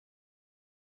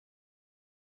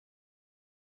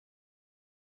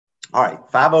All right,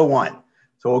 5:01.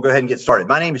 So we'll go ahead and get started.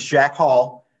 My name is Jack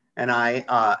Hall, and I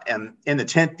am in the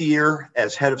 10th year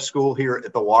as head of school here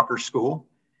at the Walker School,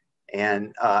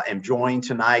 and am joined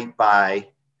tonight by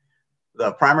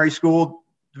the primary school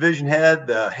division head,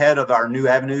 the head of our New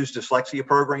Avenues dyslexia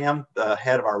program, the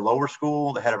head of our lower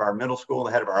school, the head of our middle school,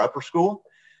 the head of our upper school,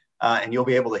 and you'll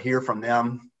be able to hear from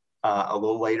them a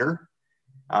little later.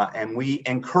 And we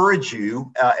encourage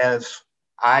you, as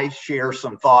I share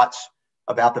some thoughts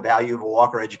about the value of a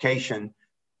Walker education.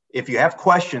 If you have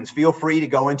questions, feel free to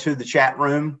go into the chat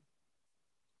room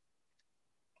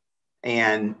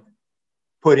and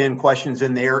put in questions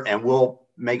in there, and we'll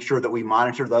make sure that we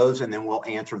monitor those, and then we'll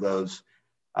answer those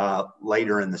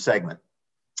later in the segment.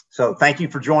 So thank you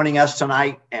for joining us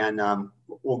tonight, and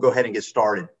we'll go ahead and get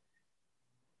started.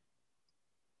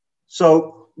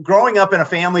 So growing up in a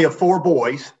family of 4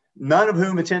 boys, none of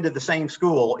whom attended the same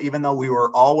school, even though we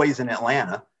were always in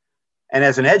Atlanta, and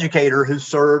as an educator who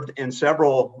served in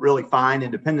several really fine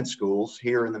independent schools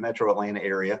here in the metro Atlanta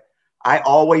area, I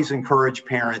always encourage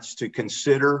parents to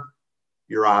consider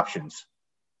your options.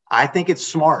 I think it's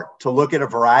smart to look at a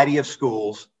variety of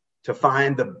schools to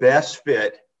find the best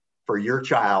fit for your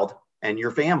child and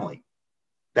your family.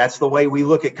 That's the way we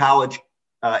look at college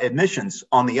admissions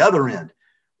on the other end.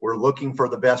 We're looking for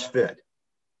the best fit.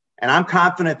 And I'm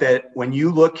confident that when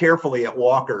you look carefully at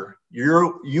Walker,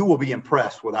 you will be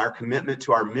impressed with our commitment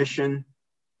to our mission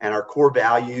and our core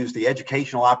values, the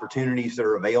educational opportunities that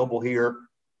are available here,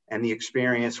 and the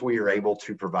experience we are able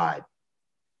to provide.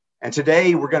 And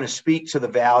today we're going to speak to the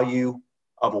value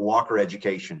of a Walker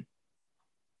education.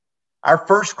 Our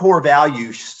first core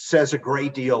value says a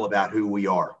great deal about who we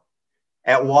are.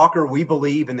 At Walker, we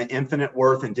believe in the infinite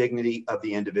worth and dignity of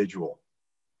the individual.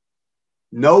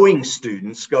 Knowing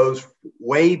students goes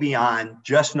way beyond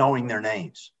just knowing their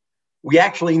names. We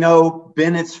actually know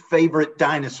Bennett's favorite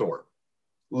dinosaur,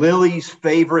 Lily's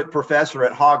favorite professor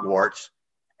at Hogwarts,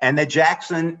 and that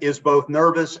Jackson is both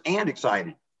nervous and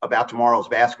excited about tomorrow's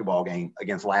basketball game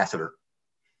against Lassiter.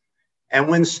 And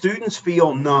when students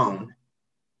feel known,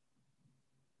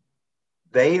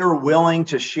 they are willing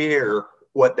to share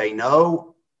what they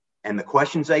know and the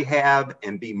questions they have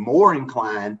and be more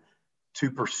inclined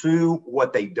to pursue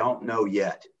what they don't know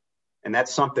yet. And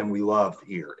that's something we love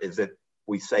here, is that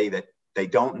we say that they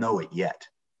don't know it yet.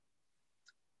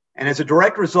 And as a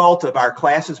direct result of our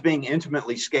classes being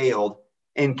intimately scaled,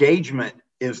 engagement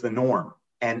is the norm,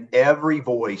 and every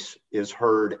voice is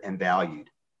heard and valued.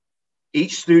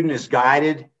 Each student is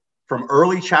guided from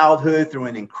early childhood through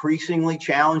an increasingly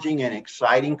challenging and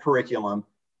exciting curriculum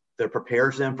that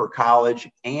prepares them for college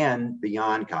and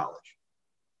beyond college.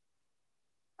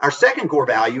 Our second core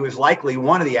value is likely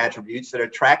one of the attributes that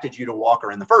attracted you to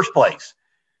Walker in the first place.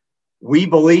 We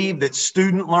believe that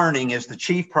student learning is the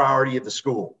chief priority of the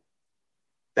school.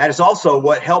 That is also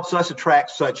what helps us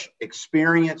attract such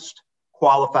experienced,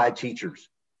 qualified teachers.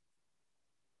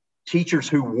 Teachers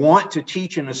who want to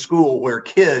teach in a school where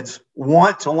kids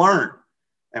want to learn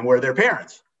and where their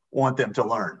parents want them to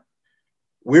learn.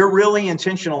 We're really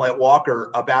intentional at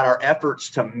Walker about our efforts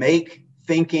to make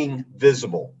thinking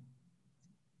visible.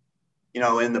 You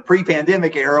know, in the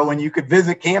pre-pandemic era, when you could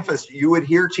visit campus, you would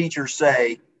hear teachers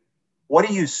say, "What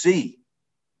do you see?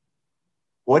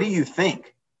 What do you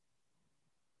think?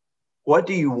 What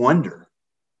do you wonder?"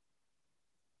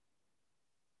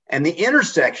 And the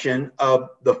intersection of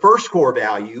the first core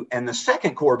value and the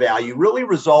second core value really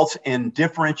results in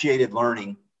differentiated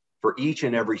learning for each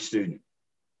and every student.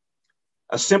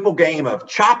 A simple game of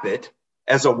Chop It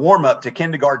as a warm-up to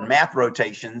kindergarten math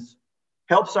rotations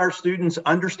helps our students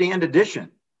understand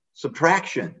addition,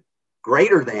 subtraction,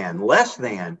 greater than, less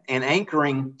than, and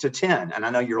anchoring to 10. And I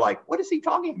know you're like, what is he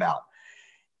talking about?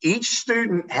 Each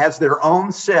student has their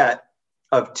own set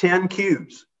of 10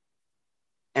 cubes,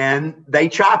 and they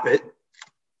chop it,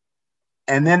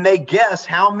 and then they guess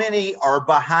how many are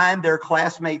behind their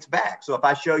classmates' back. So if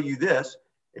I show you this,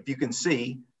 if you can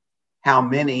see how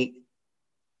many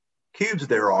cubes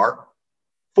there are,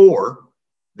 4,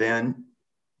 then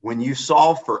when you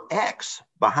solve for X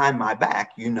behind my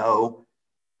back, you know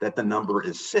that the number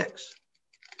is 6.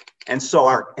 And so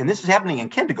and this is happening in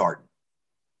kindergarten.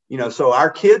 You know, so our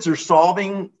kids are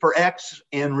solving for X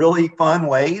in really fun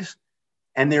ways,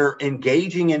 and they're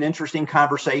engaging in interesting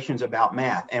conversations about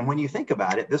math. And when you think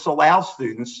about it, this allows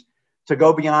students to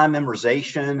go beyond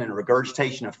memorization and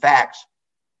regurgitation of facts.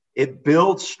 It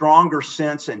builds stronger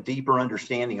sense and deeper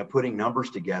understanding of putting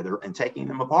numbers together and taking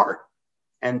them apart.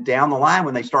 And down the line,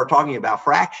 when they start talking about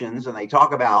fractions and they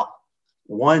talk about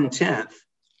 1/10,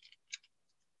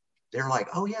 they're like,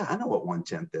 oh yeah, I know what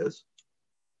 1/10 is.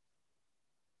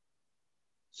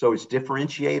 So it's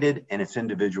differentiated and it's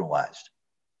individualized.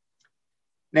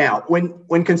 Now,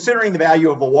 when considering the value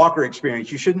of a Walker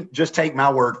experience, you shouldn't just take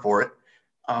my word for it.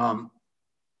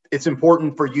 It's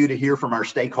important for you to hear from our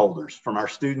stakeholders, from our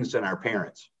students and our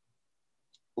parents.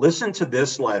 Listen to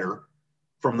this letter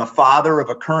from the father of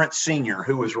a current senior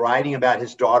who was writing about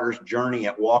his daughter's journey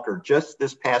at Walker just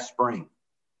this past spring.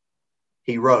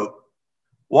 He wrote,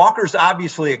 "Walker's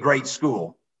obviously a great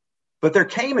school, but there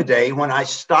came a day when I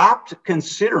stopped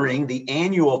considering the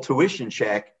annual tuition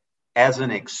check as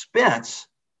an expense,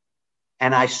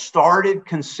 and I started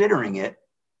considering it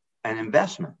an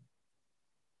investment.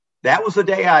 That was the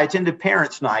day I attended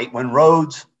Parents' Night when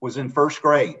Rhodes was in first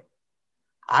grade.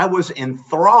 I was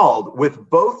enthralled with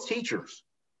both teachers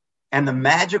and the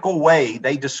magical way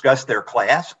they discussed their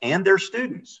class and their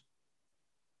students.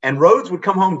 And Rhodes would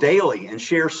come home daily and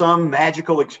share some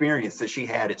magical experience that she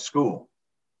had at school.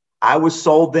 I was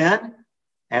sold then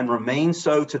and remain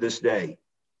so to this day.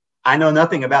 I know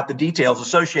nothing about the details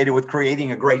associated with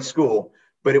creating a great school,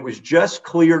 but it was just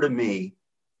clear to me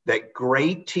that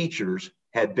great teachers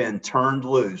had been turned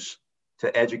loose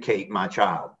to educate my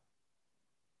child."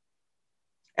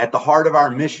 At the heart of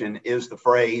our mission is the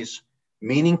phrase,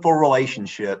 "Meaningful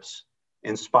relationships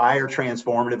inspire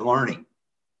transformative learning."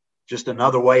 Just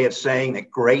another way of saying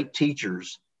that great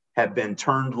teachers have been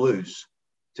turned loose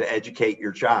to educate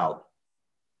your child.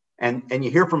 And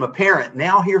you hear from a parent,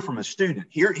 now hear from a student.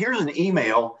 Here's an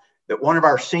email that one of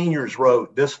our seniors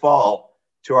wrote this fall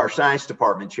to our science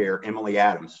department chair, Emily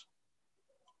Adams.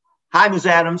 "Hi, Ms.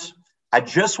 Adams. I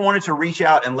just wanted to reach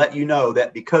out and let you know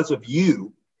that because of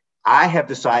you, I have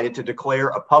decided to declare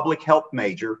a public health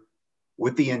major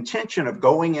with the intention of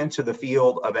going into the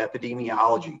field of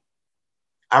epidemiology.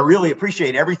 I really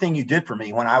appreciate everything you did for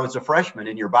me when I was a freshman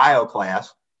in your bio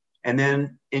class and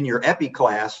then in your epi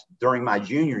class during my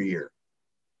junior year.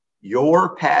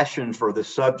 Your passion for the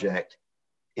subject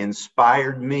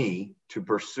inspired me to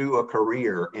pursue a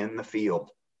career in the field.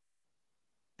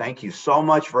 Thank you so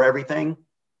much for everything,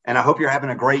 and I hope you're having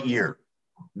a great year.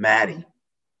 Maddie."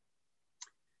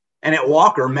 And at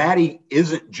Walker, Maddie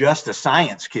isn't just a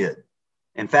science kid.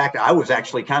 In fact, I was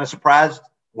actually kind of surprised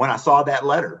when I saw that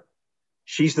letter.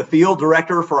 She's the field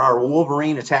director for our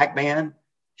Wolverine attack band.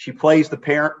 She plays the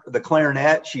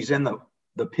clarinet. She's in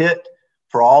the pit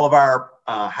for all of our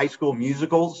high school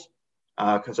musicals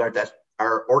because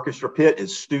our orchestra pit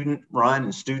is student run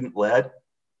and student led.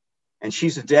 And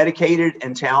she's a dedicated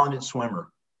and talented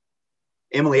swimmer.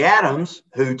 Emily Adams,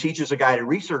 who teaches a guided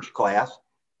research class,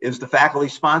 is the faculty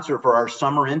sponsor for our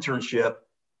summer internship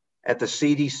at the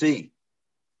CDC.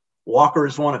 Walker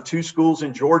is one of 2 schools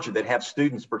in Georgia that have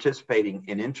students participating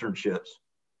in internships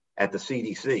at the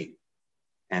CDC.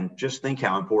 And just think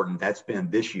how important that's been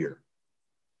this year.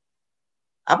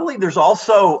 I believe there's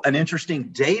also an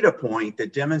interesting data point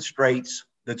that demonstrates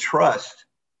the trust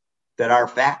that our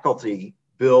faculty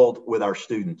build with our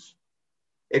students.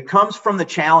 It comes from the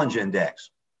Challenge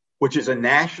Index, which is a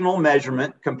national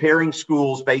measurement comparing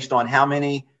schools based on how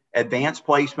many advanced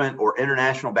placement or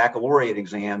international baccalaureate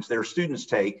exams their students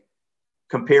take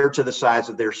compared to the size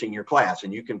of their senior class.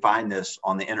 And you can find this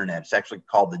on the internet. It's actually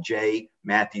called the J.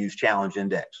 Matthews Challenge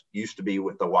Index. It used to be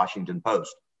with the Washington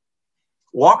Post.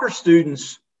 Walker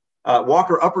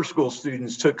upper school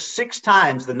students took 6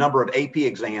 times the number of AP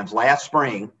exams last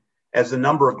spring as the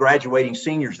number of graduating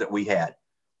seniors that we had,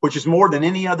 which is more than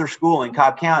any other school in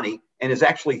Cobb County and is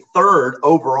actually 3rd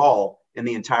overall in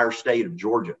the entire state of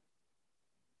Georgia.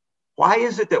 Why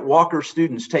is it that Walker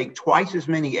students take twice as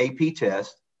many AP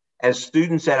tests as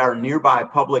students at our nearby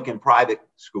public and private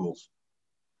schools?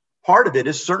 Part of it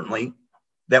is certainly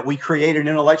that we create an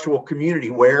intellectual community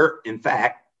where, in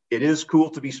fact, it is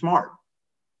cool to be smart.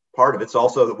 Part of it's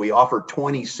also that we offer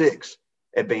 26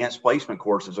 advanced placement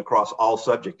courses across all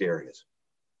subject areas.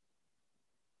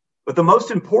 But the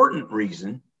most important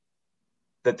reason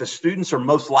that the students are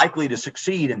most likely to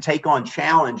succeed and take on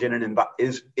challenge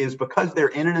is because they're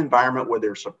in an environment where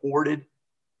they're supported,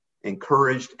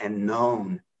 encouraged, and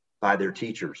known by their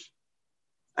teachers.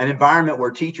 An environment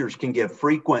where teachers can give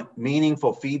frequent,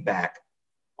 meaningful feedback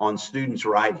on students'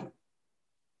 writing.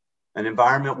 An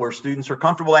environment where students are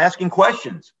comfortable asking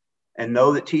questions and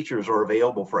know that teachers are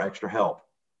available for extra help.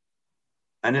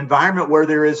 An environment where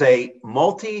there is a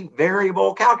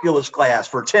multivariable calculus class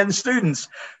for 10 students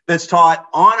that's taught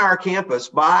on our campus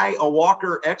by a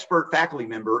Walker expert faculty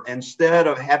member instead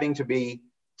of having to be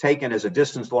taken as a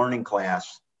distance learning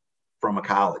class from a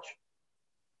college.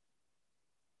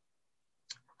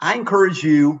 I encourage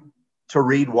you to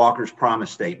read Walker's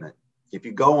promise statement. If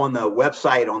you go on the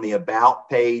website on the About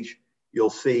page,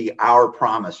 you'll see our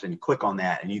promise and click on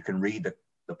that and you can read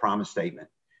the promise statement.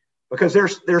 because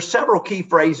there's several key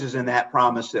phrases in that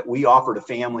promise that we offer to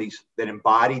families that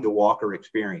embody the Walker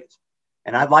experience.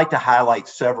 And I'd like to highlight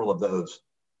several of those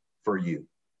for you.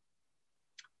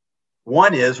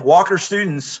 One is Walker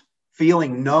students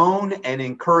feeling known and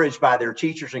encouraged by their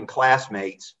teachers and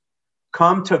classmates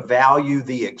come to value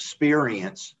the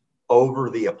experience over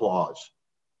the applause.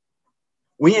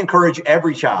 We encourage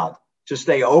every child to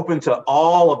stay open to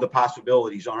all of the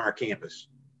possibilities on our campus.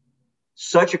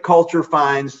 Such a culture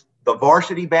finds the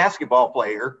varsity basketball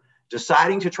player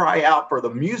deciding to try out for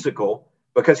the musical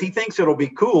because he thinks it'll be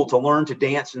cool to learn to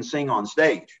dance and sing on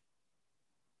stage.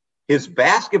 His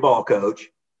basketball coach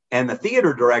and the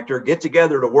theater director get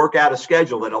together to work out a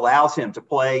schedule that allows him to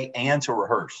play and to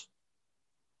rehearse.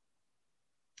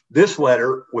 This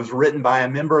letter was written by a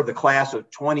member of the class of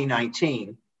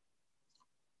 2019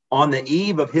 on the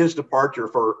eve of his departure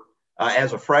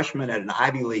as a freshman at an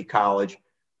Ivy League college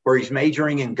where he's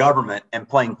majoring in government and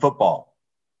playing football.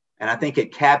 And I think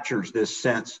it captures this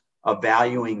sense of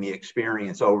valuing the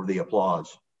experience over the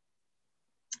applause.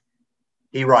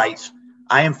 He writes,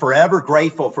 I am forever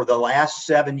grateful for the last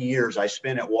 7 years I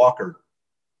spent at Walker,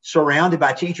 surrounded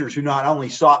by teachers who not only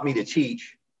sought to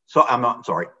teach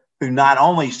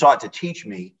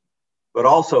me, but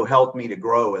also helped me to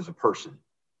grow as a person.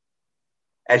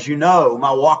 As you know,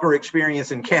 my Walker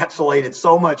experience encapsulated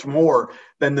so much more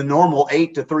than the normal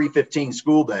 8 to 3:15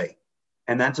 school day.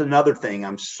 And that's another thing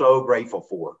I'm so grateful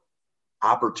for,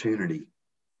 opportunity.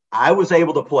 I was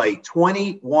able to play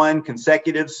 21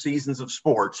 consecutive seasons of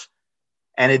sports.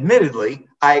 And admittedly,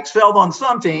 I excelled on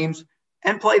some teams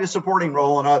and played a supporting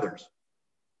role in others.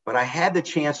 But I had the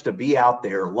chance to be out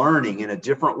there learning in a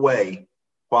different way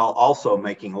while also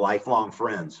making lifelong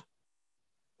friends.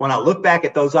 When I look back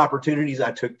at those opportunities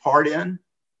I took part in,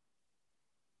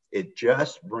 it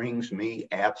just brings me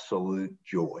absolute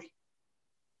joy.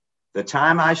 The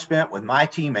time I spent with my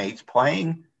teammates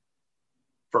playing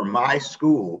for my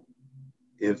school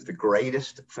is the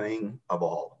greatest thing of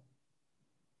all.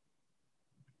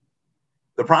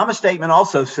 The promise statement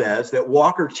also says that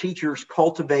Walker teachers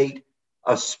cultivate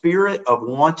a spirit of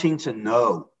wanting to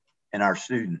know in our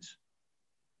students.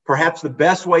 Perhaps the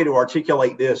best way to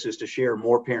articulate this is to share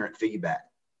more parent feedback.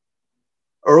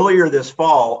 Earlier this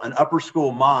fall, an upper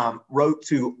school mom wrote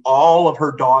to all of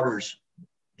her daughter's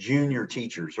junior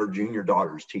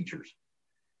daughter's teachers.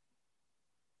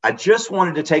 I just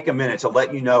wanted to take a minute to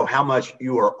let you know how much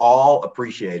you are all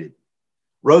appreciated.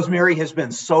 Rosemary has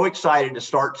been so excited to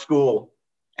start school,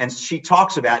 and she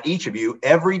talks about each of you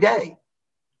every day.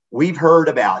 We've heard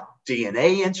about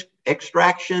DNA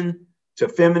extraction, to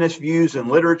feminist views in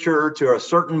literature, to a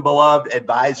certain beloved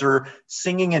advisor,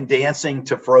 singing and dancing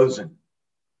to Frozen.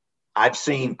 I've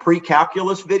seen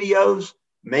pre-calculus videos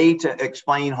made to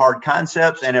explain hard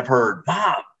concepts and have heard,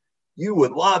 Mom, you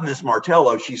would love Miss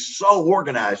Martello. She's so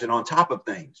organized and on top of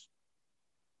things.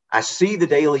 I see the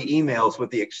daily emails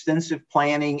with the extensive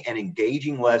planning and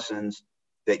engaging lessons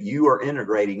that you are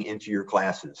integrating into your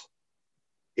classes.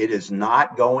 It is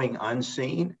not going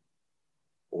unseen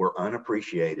or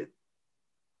unappreciated.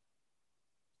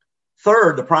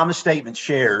 Third, the promise statement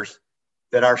shares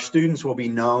that our students will be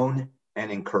known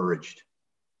and encouraged.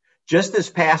 Just this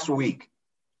past week,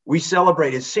 we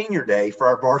celebrated Senior Day for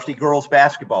our varsity girls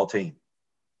basketball team.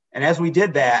 And as we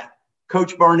did that,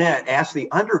 Coach Barnett asked the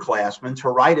underclassmen to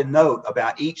write a note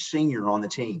about each senior on the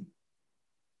team.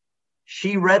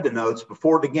 She read the notes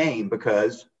before the game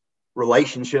because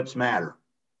relationships matter.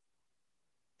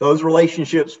 Those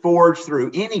relationships forged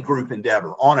through any group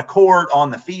endeavor, on a court, on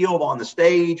the field, on the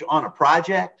stage, on a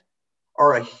project,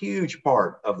 are a huge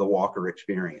part of the Walker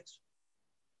experience.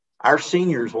 Our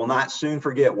seniors will not soon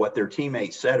forget what their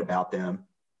teammates said about them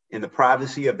in the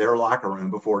privacy of their locker room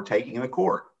before taking the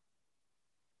court.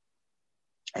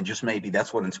 And just maybe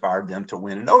that's what inspired them to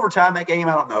win in overtime that game.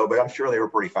 I don't know, but I'm sure they were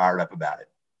pretty fired up about it.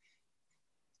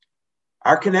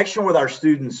 Our connection with our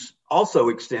students also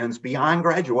extends beyond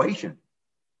graduation.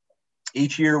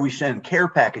 Each year we send care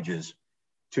packages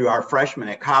to our freshmen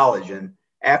at college. And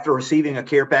after receiving a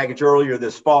care package earlier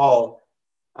this fall,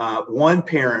 one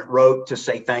parent wrote to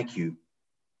say thank you.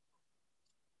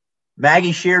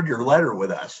 Maggie shared your letter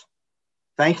with us.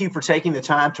 Thank you for taking the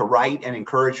time to write and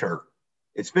encourage her.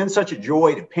 It's been such a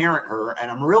joy to parent her,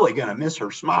 and I'm really going to miss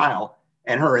her smile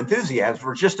and her enthusiasm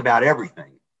for just about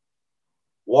everything.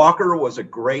 Walker was a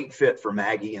great fit for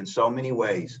Maggie in so many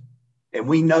ways, and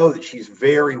we know that she's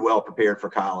very well prepared for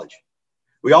college.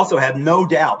 We also have no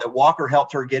doubt that Walker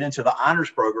helped her get into the honors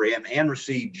program and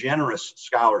receive generous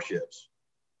scholarships.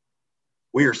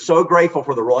 We are so grateful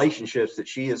for the relationships that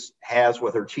she has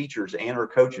with her teachers and her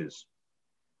coaches.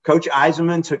 Coach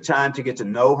Eisenman took time to get to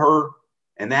know her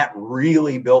And that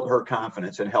really built her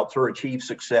confidence and helped her achieve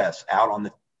success out on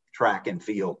the track and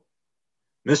field.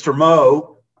 Mr.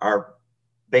 Moe, our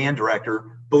band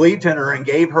director, believed in her and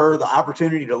gave her the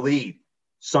opportunity to lead,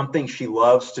 something she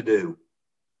loves to do.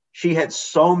 She had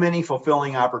so many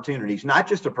fulfilling opportunities, not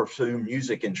just to pursue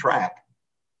music and track,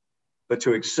 but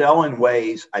to excel in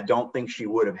ways I don't think she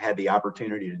would have had the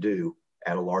opportunity to do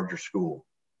at a larger school.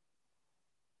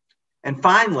 And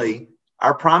finally,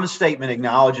 our promise statement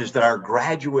acknowledges that our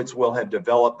graduates will have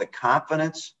developed the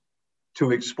confidence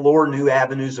to explore new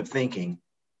avenues of thinking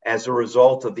as a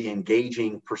result of the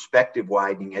engaging,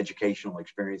 perspective-widening educational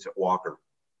experience at Walker.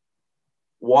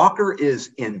 Walker is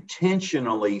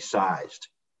intentionally sized,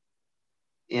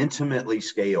 intimately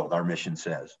scaled, our mission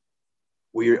says.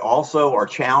 We also are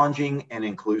challenging and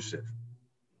inclusive.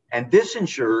 And this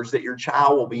ensures that your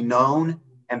child will be known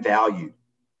and valued.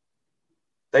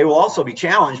 They will also be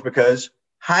challenged because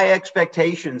high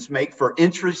expectations make for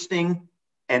interesting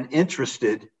and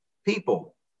interested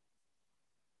people.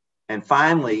 And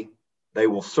finally, they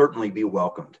will certainly be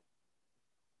welcomed.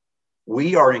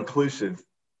 We are inclusive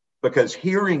because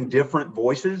hearing different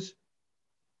voices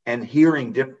and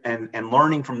and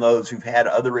learning from those who've had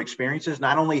other experiences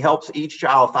not only helps each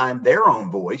child find their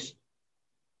own voice,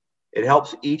 it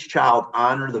helps each child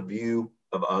honor the view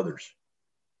of others.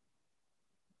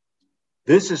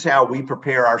 This is how we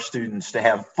prepare our students to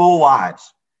have full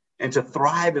lives and to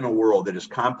thrive in a world that is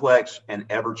complex and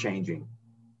ever-changing.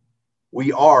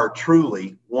 We are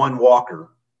truly one Walker,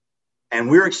 and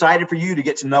we're excited for you to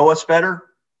get to know us better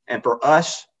and for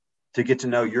us to get to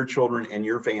know your children and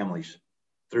your families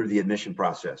through the admission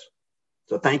process.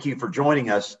 So thank you for joining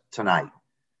us tonight.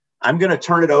 I'm going to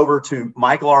turn it over to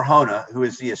Michael Arjona, who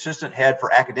is the assistant head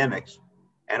for academics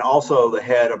and also the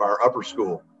head of our upper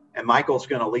school. And Michael's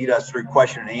going to lead us through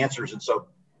question and answers. And so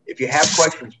if you have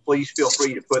questions, please feel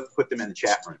free to put them in the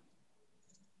chat room.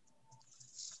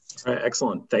 All right,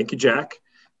 excellent. Thank you, Jack.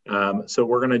 So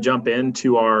we're going to jump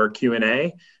into our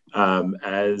Q&A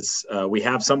as we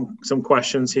have some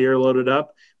questions here loaded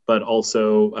up, but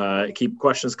also keep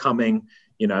questions coming,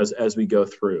 as we go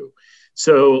through.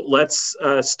 So let's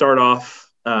start off.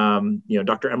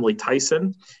 Dr. Emily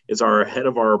Tyson is our head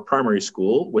of our primary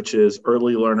school, which is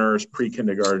early learners,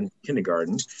 pre-kindergarten,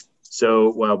 kindergarten.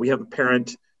 So we have a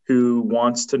parent who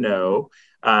wants to know,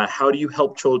 how do you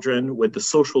help children with the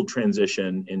social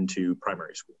transition into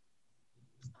primary school?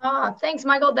 Thanks,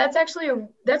 Michael. That's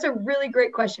a really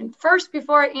great question. First,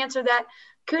 before I answer that,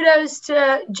 kudos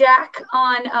to Jack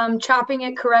on chopping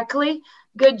it correctly.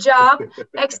 Good job.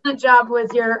 Excellent job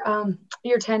with your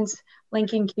tens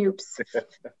linking cubes.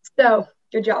 So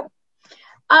good job.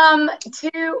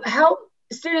 To help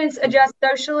students adjust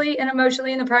socially and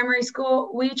emotionally in the primary school,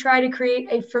 we try to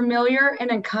create a familiar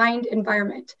and a kind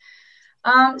environment.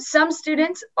 Some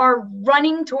students are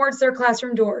running towards their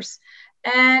classroom doors,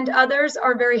 and others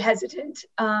are very hesitant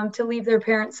to leave their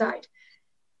parents' side.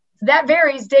 That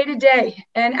varies day to day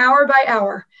and hour by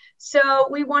hour. So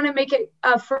we want to make it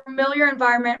a familiar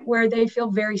environment where they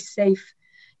feel very safe.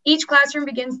 Each classroom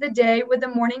begins the day with a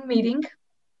morning meeting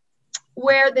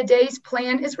where the day's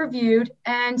plan is reviewed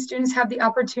and students have the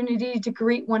opportunity to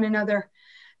greet one another.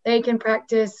 They can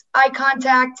practice eye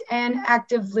contact and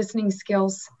active listening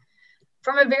skills.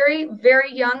 From a very,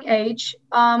 very young age,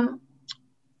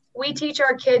 we teach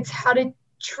our kids how to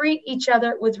treat each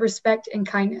other with respect and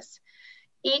kindness.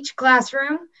 Each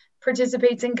classroom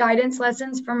participates in guidance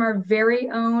lessons from our very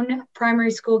own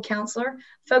primary school counselor,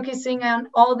 focusing on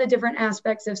all the different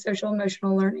aspects of social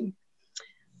emotional learning.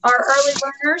 Our early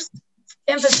learners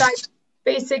emphasize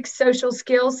basic social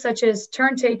skills such as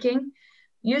turn taking,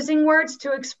 using words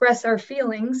to express our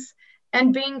feelings,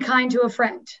 and being kind to a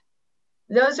friend.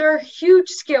 Those are huge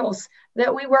skills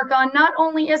that we work on not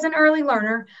only as an early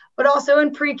learner, but also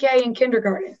in pre-K and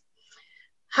kindergarten.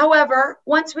 However,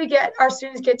 once our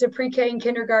students get to pre-K and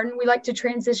kindergarten, we like to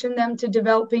transition them to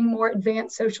developing more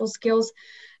advanced social skills,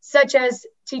 such as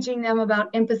teaching them about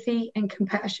empathy and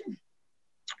compassion.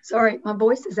 Sorry, my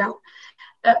voice is out.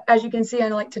 As you can see, I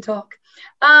like to talk.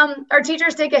 Our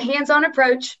teachers take a hands-on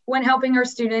approach when helping our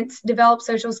students develop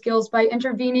social skills by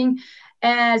intervening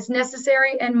as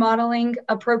necessary and modeling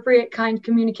appropriate kind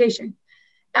communication.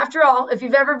 After all, if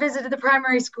you've ever visited the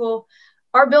primary school,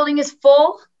 our building is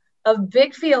full of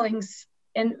big feelings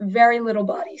and very little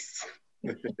bodies.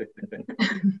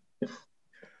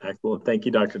 Excellent. Thank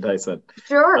you, Dr. Tyson.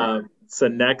 Sure. So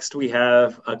next we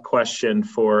have a question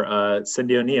for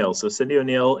Cindy O'Neill. So Cindy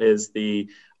O'Neill is the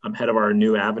I'm head of our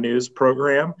New Avenues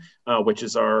program, which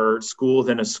is our school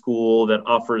within a school that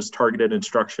offers targeted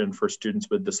instruction for students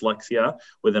with dyslexia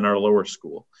within our lower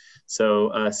school.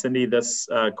 So Cindy, this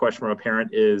question from a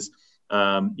parent is,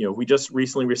 we just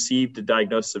recently received a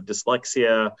diagnosis of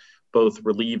dyslexia, both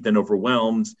relieved and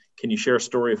overwhelmed. Can you share a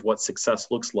story of what success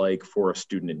looks like for a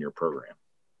student in your program?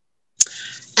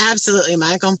 Absolutely,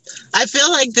 Michael. I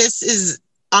feel like this is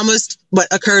almost what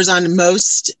occurs on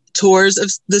most tours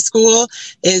of the school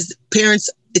is parents,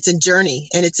 it's a journey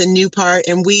and it's a new part.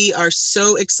 And we are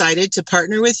so excited to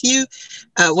partner with you.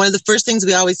 One of the first things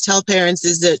we always tell parents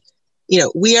is that,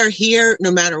 we are here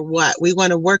no matter what. We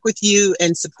want to work with you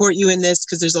and support you in this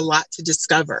because there's a lot to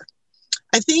discover.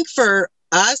 I think for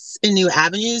us in New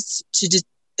Avenues,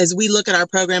 as we look at our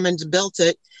program and to build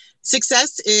it,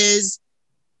 success is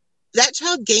that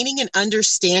child gaining an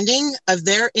understanding of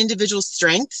their individual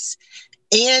strengths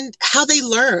and how they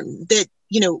learn that,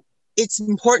 it's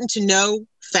important to know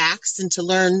facts and to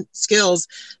learn skills,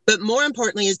 but more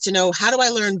importantly is to know how do I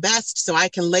learn best so I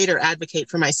can later advocate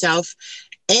for myself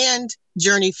and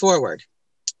journey forward.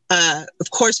 Of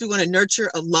course, we want to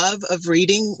nurture a love of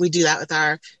reading. We do that with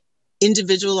our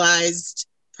individualized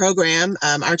program.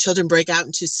 Our children break out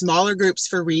into smaller groups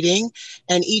for reading,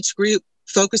 and each group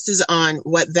focuses on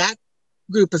what that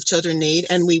group of children need,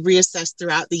 and we reassess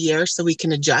throughout the year so we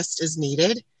can adjust as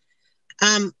needed.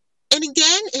 And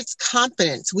again, it's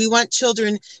confidence. We want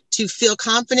children to feel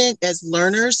confident as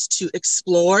learners, to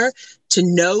explore, to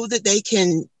know that they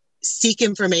can seek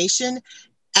information,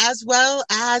 as well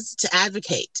as to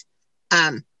advocate.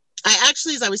 I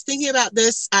actually, as I was thinking about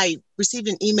this, I received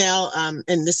an email,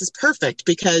 and this is perfect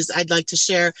because I'd like to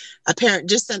share. A parent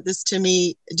just sent this to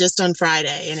me just on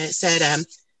Friday, and it said,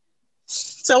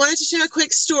 so I wanted to share a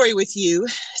quick story with you.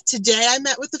 Today, I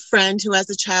met with a friend who has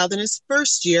a child in his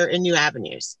first year in New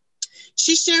Avenues.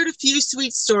 She shared a few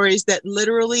sweet stories that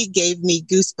literally gave me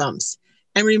goosebumps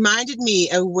and reminded me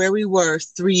of where we were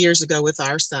 3 years ago with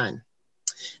our son.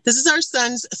 This is our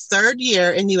son's third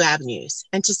year in New Avenues,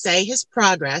 and to say his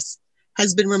progress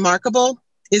has been remarkable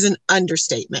is an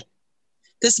understatement.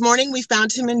 This morning, we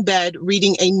found him in bed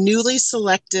reading a newly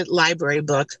selected library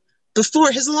book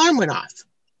before his alarm went off.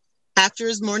 After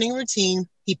his morning routine,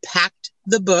 he packed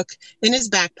the book in his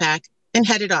backpack and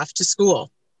headed off to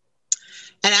school.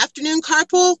 At afternoon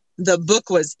carpool, the book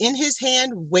was in his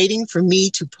hand waiting for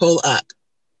me to pull up.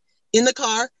 In the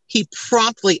car, he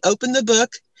promptly opened the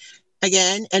book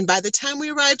again, and by the time we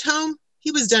arrived home,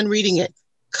 he was done reading it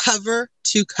cover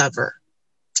to cover.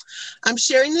 I'm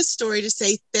sharing this story to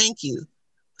say thank you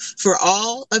for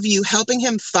all of you helping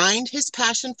him find his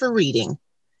passion for reading,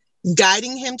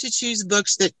 guiding him to choose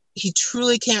books that he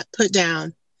truly can't put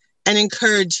down, and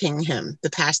encouraging him the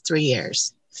past 3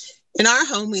 years. In our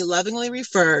home, we lovingly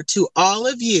refer to all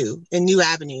of you in New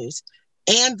Avenues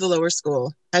and the lower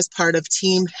school as part of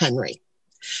Team Henry.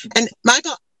 And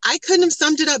Michael, I couldn't have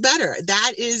summed it up better.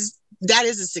 That is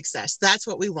a success. That's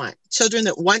what we want. Children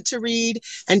that want to read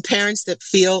and parents that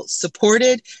feel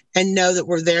supported and know that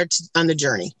we're there on the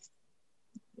journey.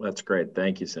 That's great.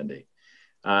 Thank you, Cindy.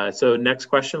 So next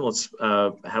question, let's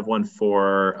have one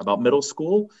about middle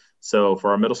school. So for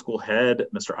our middle school head,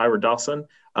 Mr. Ira Dawson,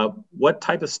 what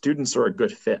type of students are a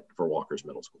good fit for Walker's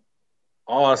Middle School?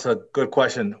 Oh, that's a good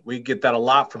question. We get that a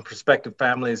lot from prospective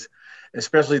families,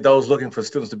 especially those looking for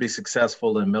students to be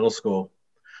successful in middle school.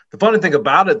 The funny thing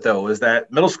about it, though, is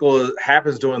that middle school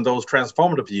happens during those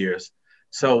transformative years.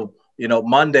 So,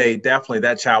 Monday, definitely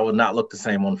that child will not look the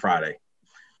same on Friday.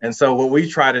 And so what we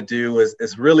try to do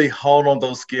is really hone on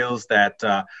those skills that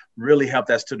really help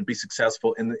that student be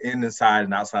successful inside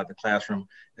and outside the classroom,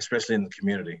 especially in the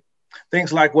community.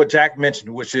 Things like what Jack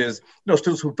mentioned, which is,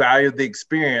 students who value the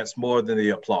experience more than the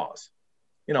applause.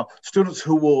 Students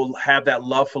who will have that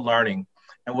love for learning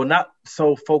and will not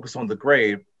so focus on the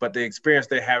grade, but the experience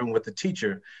they're having with the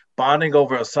teacher, bonding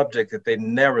over a subject that they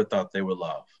never thought they would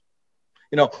love.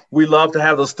 We love to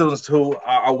have those students who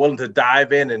are willing to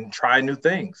dive in and try new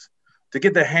things, to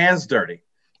get their hands dirty,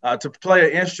 to play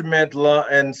an instrument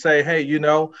and say, hey,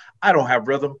 I don't have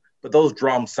rhythm, but those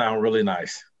drums sound really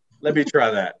nice. Let me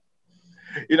try that.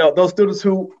 Those students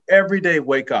who every day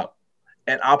wake up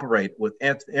and operate with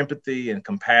empathy and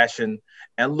compassion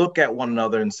and look at one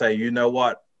another and say, you know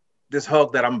what, this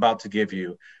hug that I'm about to give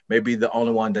you may be the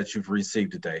only one that you've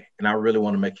received today, and I really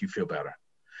want to make you feel better.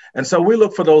 And so we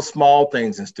look for those small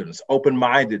things in students: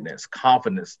 open-mindedness,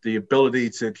 confidence, the ability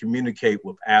to communicate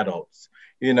with adults,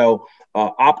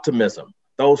 optimism,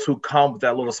 those who come with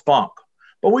that little spunk.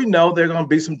 But we know there are going to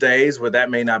be some days where that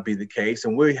may not be the case.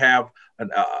 And we have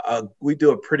we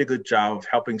do a pretty good job of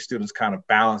helping students kind of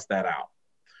balance that out.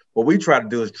 What we try to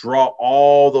do is draw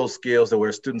all those skills that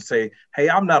where students say, hey,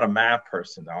 I'm not a math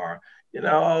person, or,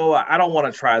 I don't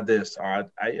want to try this, or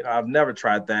I've never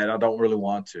tried that. I don't really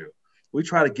want to. We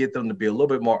try to get them to be a little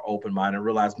bit more open-minded and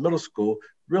realize middle school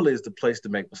really is the place to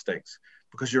make mistakes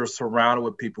because you're surrounded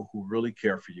with people who really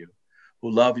care for you,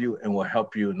 who love you and will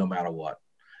help you no matter what.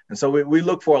 And so we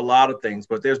look for a lot of things,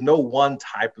 but there's no one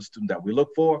type of student that we look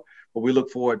for, but we look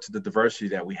forward to the diversity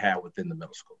that we have within the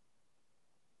middle school.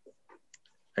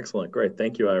 Excellent. Great.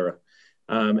 Thank you, Ira.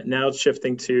 Now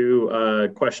shifting to a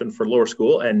question for lower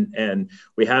school, and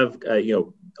we have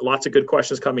lots of good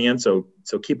questions coming in, so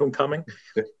keep them coming.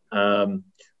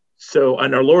 So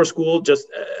on our lower school, just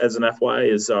as an FY,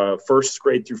 is first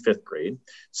grade through fifth grade.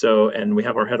 So, and we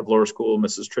have our head of lower school,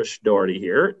 Mrs. Trish Doherty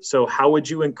here. So how would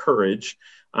you encourage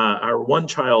our one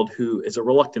child who is a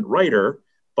reluctant writer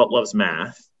but loves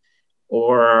math,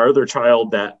 or our other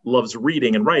child that loves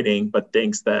reading and writing but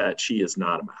thinks that she is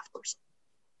not a math person?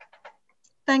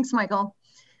 Thanks, Michael.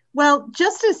 Well,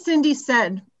 just as Cindy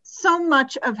said, so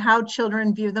much of how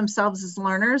children view themselves as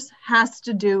learners has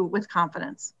to do with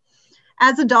confidence.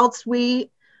 As adults, we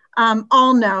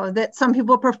all know that some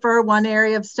people prefer one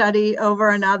area of study over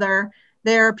another.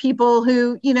 There are people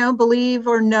who, believe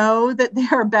or know that they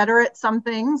are better at some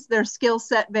things. Their skill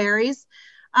set varies.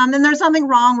 And there's nothing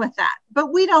wrong with that.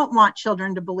 But we don't want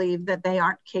children to believe that they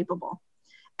aren't capable.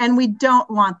 And we don't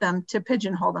want them to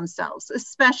pigeonhole themselves,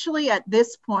 especially at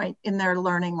this point in their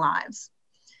learning lives.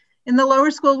 In the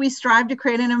lower school, we strive to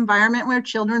create an environment where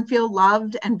children feel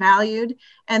loved and valued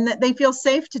and that they feel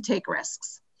safe to take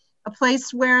risks. A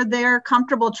place where they're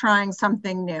comfortable trying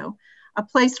something new. A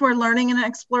place where learning and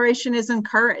exploration is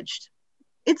encouraged.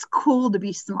 It's cool to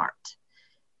be smart.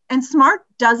 And smart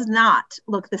does not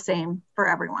look the same for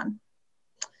everyone.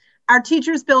 Our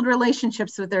teachers build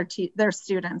relationships with their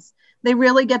students. They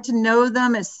really get to know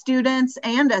them as students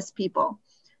and as people.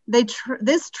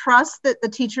 This trust that the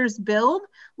teachers build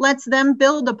lets them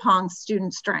build upon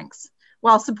student strengths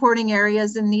while supporting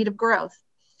areas in need of growth.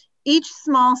 Each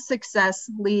small success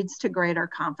leads to greater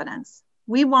confidence.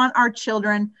 We want our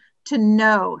children to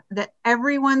know that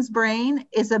everyone's brain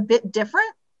is a bit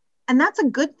different, and that's a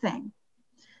good thing.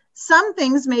 Some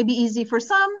things may be easy for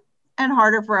some and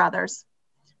harder for others.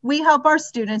 We help our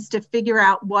students to figure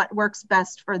out what works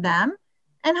best for them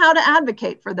and how to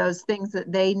advocate for those things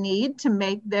that they need to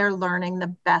make their learning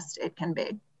the best it can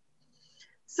be.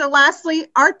 So lastly,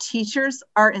 our teachers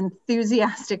are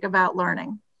enthusiastic about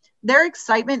learning. Their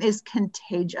excitement is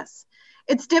contagious.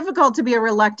 It's difficult to be a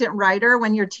reluctant writer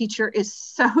when your teacher is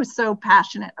so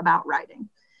passionate about writing.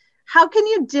 How can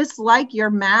you dislike your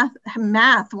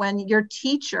math when your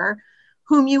teacher,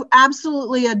 whom you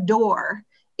absolutely adore,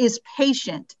 is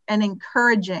patient and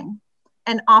encouraging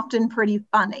and often pretty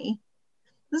funny?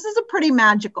 This is a pretty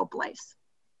magical place.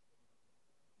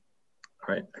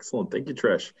 All right, excellent. Thank you,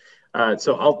 Trish.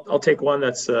 So I'll take one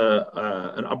that's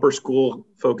an upper school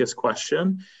focused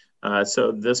question.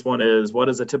 So this one is, what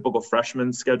does a typical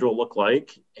freshman schedule look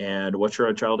like? And what should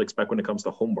a child expect when it comes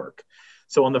to homework?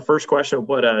 So on the first question,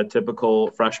 what a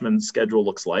typical freshman schedule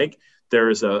looks like,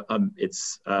 there's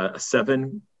it's a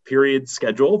 7-period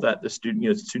schedule that the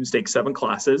students take 7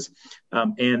 classes.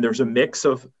 And there's a mix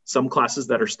of some classes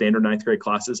that are standard 9th grade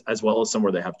classes, as well as some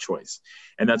where they have choice.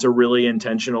 And that's a really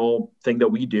intentional thing that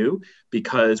we do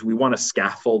because we want to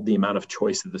scaffold the amount of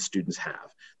choice that the students have.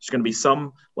 There's going to be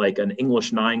some, like an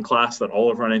English 9 class that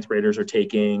all of our 9th graders are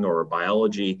taking, or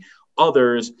biology.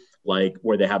 Others, like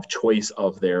where they have choice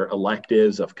of their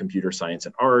electives of computer science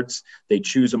and arts. They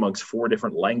choose amongst 4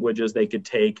 different languages they could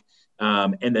take.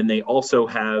 And then they also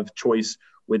have choice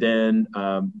within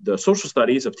the social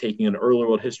studies of taking an early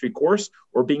world history course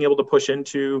or being able to push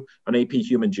into an AP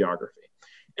human geography.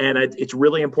 And it's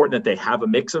really important that they have a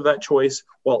mix of that choice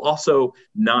while also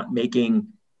not making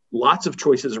lots of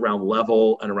choices around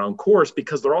level and around course,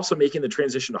 because they're also making the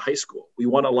transition to high school. We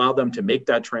want to allow them to make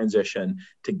that transition,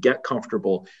 to get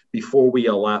comfortable before we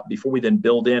then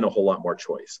build in a whole lot more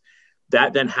choice.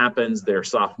 That then happens their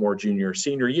sophomore, junior,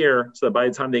 senior year, so that by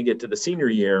the time they get to the senior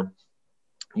year,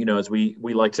 as we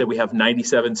like to say, we have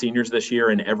 97 seniors this year,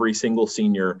 and every single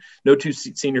senior, no 2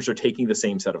 seniors are taking the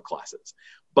same set of classes.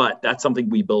 But that's something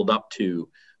we build up to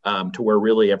where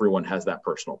really everyone has that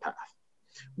personal path.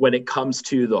 When it comes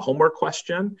to the homework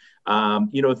question,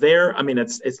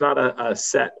 it's not a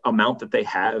set amount that they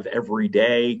have every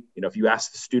day. If you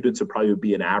ask the students, it probably would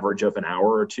be an average of an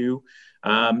hour or 2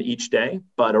 each day.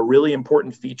 But a really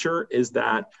important feature is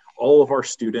that all of our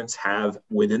students have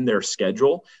within their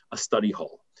schedule a study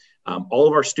hall. All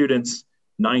of our students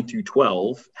 9 through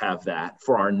 12 have that.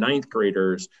 For our 9th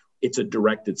graders, it's a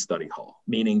directed study hall,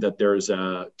 meaning that there's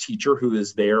a teacher who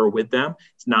is there with them.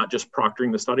 It's not just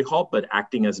proctoring the study hall, but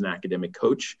acting as an academic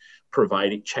coach,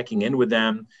 checking in with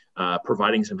them,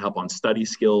 providing some help on study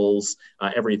skills,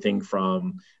 everything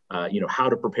from how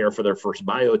to prepare for their first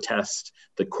bio test,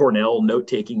 the Cornell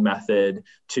note-taking method,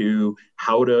 to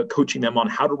coaching them on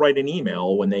how to write an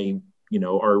email when they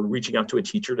are reaching out to a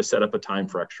teacher to set up a time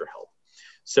for extra help.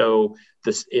 So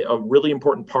a really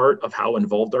important part of how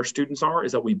involved our students are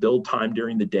is that we build time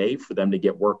during the day for them to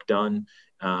get work done,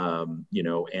 and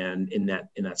in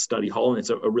that study hall, and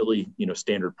it's a really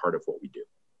standard part of what we do.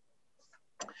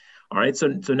 All right, so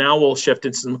now we'll shift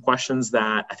into some questions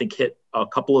that I think hit a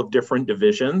couple of different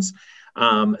divisions.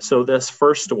 So this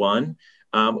first one,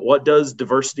 what does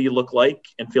diversity look like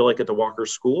and feel like at the Walker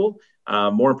School?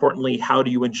 More importantly, how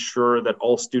do you ensure that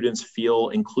all students feel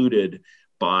included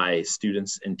by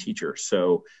students and teachers?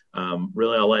 So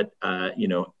really, I'll let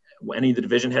any of the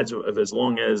division heads, as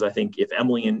long as I think if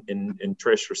Emily and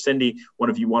Trish or Cindy, one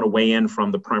of you want to weigh in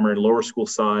from the primary and lower school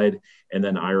side, and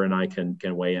then Ira and I can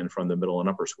weigh in from the middle and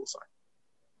upper school side.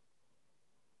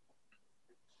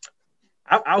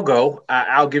 I'll go.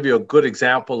 I'll give you a good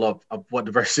example of what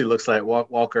diversity looks like,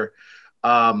 Walker.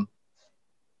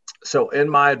 So in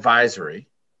my advisory,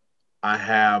 I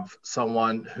have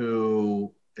someone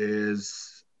who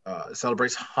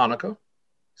celebrates Hanukkah,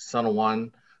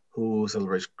 someone who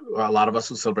celebrates, a lot of us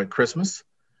who celebrate Christmas,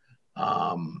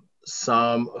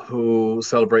 some who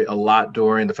celebrate a lot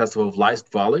during the Festival of Lights,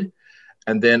 Diwali,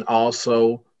 and then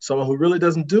also someone who really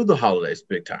doesn't do the holidays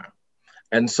big time.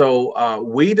 And so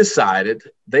we decided,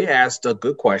 they asked a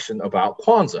good question about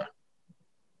Kwanzaa.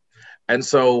 And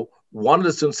so one of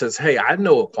the students says, hey, I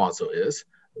know what Kwanzaa is.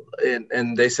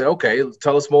 And they said, okay,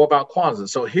 tell us more about Kwanzaa.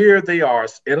 So here they are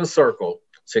in a circle,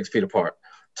 6 feet apart,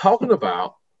 talking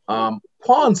about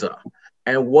Kwanzaa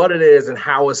and what it is and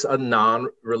how it's a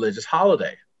non-religious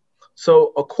holiday.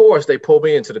 So of course they pull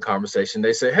me into the conversation.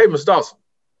 They say, hey, Ms. Dawson,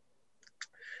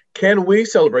 can we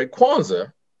celebrate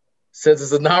Kwanzaa since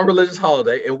it's a non-religious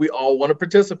holiday and we all want to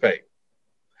participate?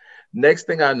 Next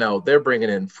thing I know, they're bringing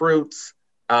in fruits.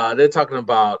 They're talking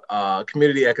about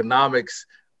community economics.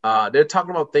 They're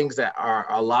talking about things that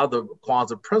are a lot of the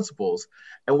Kwanzaa principles.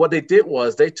 And what they did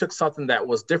was they took something that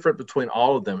was different between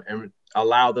all of them and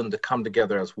allowed them to come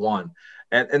together as one.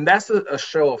 And that's a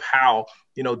show of how,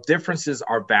 differences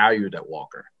are valued at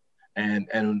Walker.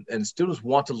 And students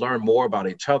want to learn more about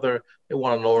each other. They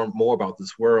want to learn more about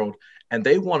this world. And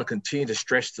they want to continue to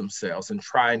stretch themselves and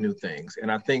try new things.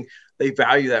 And I think they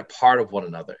value that part of one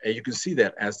another. And you can see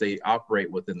that as they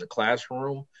operate within the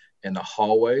classroom, in the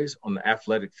hallways, on the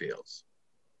athletic fields.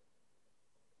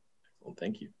 Well,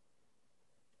 thank you.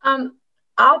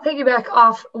 I'll piggyback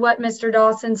off what Mr.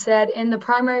 Dawson said. In the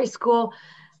primary school,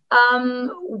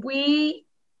 we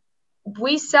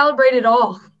celebrate it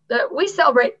all. We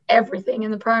celebrate everything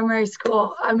in the primary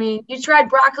school. I mean, you tried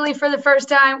broccoli for the first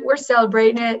time, we're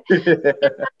celebrating it.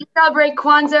 You celebrate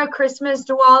Kwanzaa, Christmas,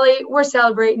 Diwali, we're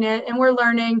celebrating it and we're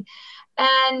learning.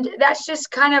 And that's just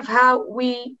kind of how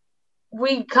we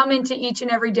come into each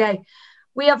and every day.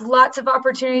 We have lots of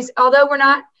opportunities, although we're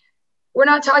not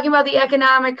talking about the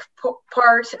economic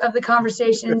part of the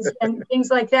conversations and things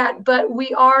like that, but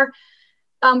we are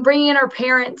bringing in our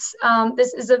parents.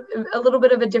 This is a little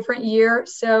bit of a different year.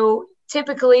 So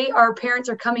typically our parents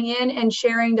are coming in and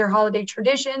sharing their holiday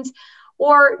traditions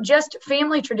or just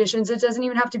family traditions. It doesn't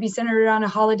even have to be centered on a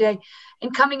holiday,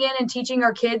 and coming in and teaching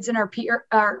our kids and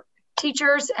our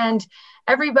teachers and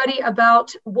everybody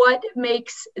about what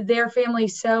makes their family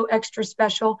so extra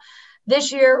special.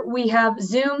 This year, we have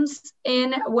Zooms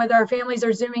in with our families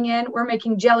are Zooming in. We're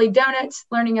making jelly donuts,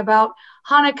 learning about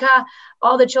Hanukkah.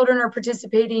 All the children are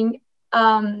participating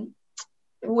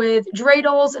with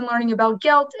dreidels and learning about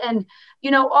guilt and,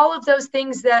 all of those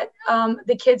things that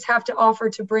the kids have to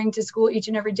offer to bring to school each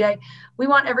and every day. We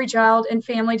want every child and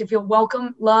family to feel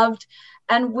welcome, loved,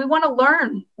 and we want to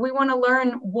learn. We want to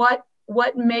learn what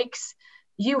makes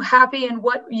you happy and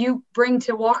what you bring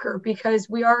to Walker, because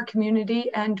we are a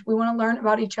community and we want to learn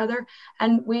about each other.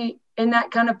 And that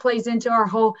kind of plays into our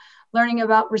whole learning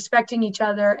about respecting each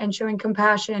other and showing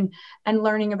compassion and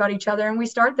learning about each other. And we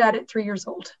start that at 3 years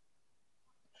old.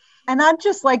 And I'd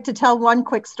just like to tell one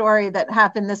quick story that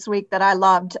happened this week that I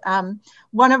loved.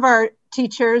 One of our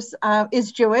teachers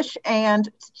is Jewish and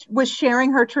was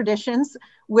sharing her traditions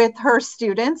with her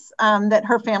students, that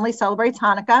her family celebrates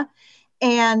Hanukkah.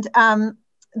 And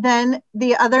then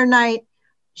the other night,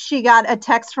 she got a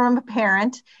text from a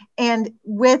parent, and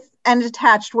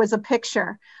attached was a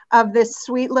picture of this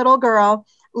sweet little girl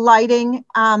lighting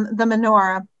the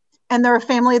menorah. And they're a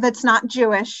family that's not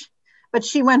Jewish, but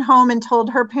she went home and told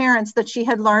her parents that she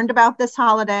had learned about this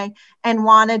holiday and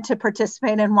wanted to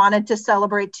participate and wanted to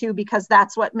celebrate too, because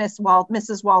that's what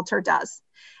Mrs. Walter does.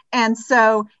 And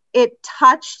so it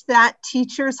touched that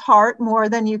teacher's heart more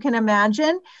than you can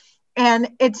imagine. And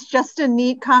it's just a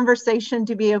neat conversation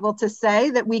to be able to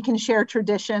say that we can share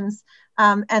traditions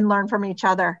and learn from each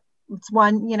other. It's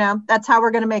one, that's how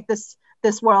we're going to make this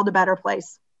world a better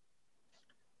place.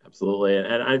 Absolutely.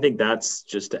 And I think that's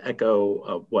just to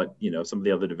echo what, some of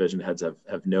the other division heads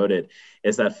have noted,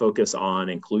 is that focus on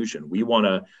inclusion.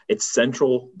 It's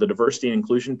central, the diversity and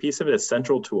inclusion piece of it is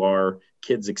central to our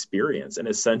kids' experience and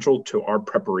essential to our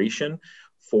preparation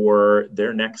for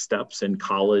their next steps in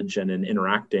college and in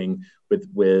interacting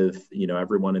with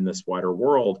everyone in this wider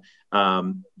world.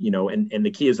 And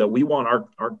the key is that we want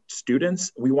our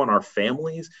students, we want our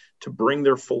families to bring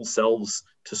their full selves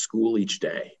to school each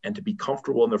day and to be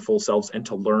comfortable in their full selves and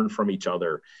to learn from each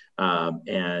other.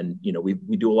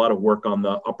 We do a lot of work on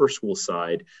the upper school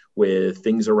side with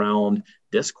things around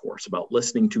discourse, about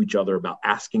listening to each other, about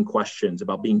asking questions,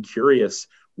 about being curious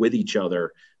with each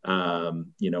other.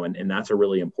 And that's a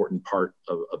really important part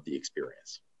of the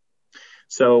experience.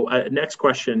 So next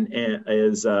question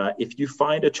is, if you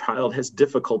find a child has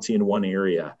difficulty in one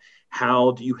area,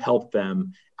 how do you help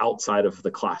them outside of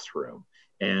the classroom?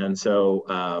 And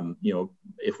so,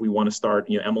 if we want to start,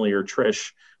 Emily or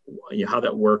Trish, how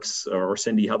that works, or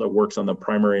Cindy, how that works on the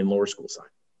primary and lower school side.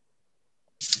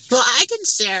 Well, I can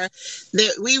share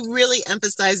that we really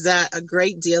emphasize that a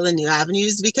great deal in New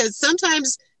Avenues, because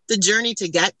sometimes the journey to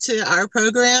get to our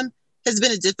program has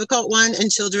been a difficult one,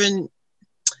 and children,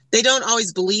 they don't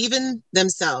always believe in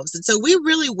themselves. And so we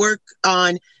really work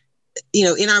on,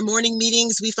 in our morning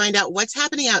meetings, we find out what's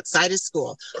happening outside of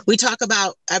school. We talk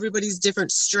about everybody's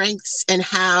different strengths and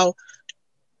how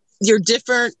you're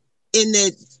different in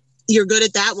that you're good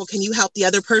at that. Well, can you help the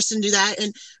other person do that?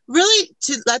 And really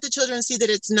to let the children see that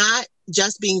it's not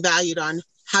just being valued on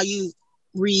how you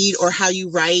read or how you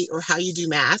write or how you do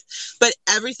math, but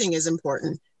everything is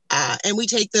important. And we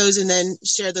take those and then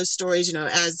share those stories,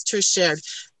 as Trish shared.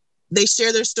 They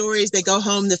share their stories, they go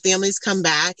home, the families come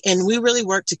back, and we really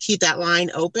work to keep that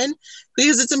line open,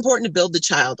 because it's important to build the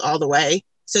child all the way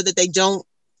so that they don't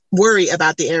worry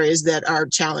about the areas that are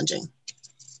challenging.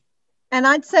 And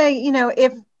I'd say,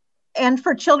 and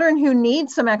for children who need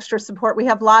some extra support, we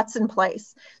have lots in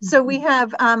place. So we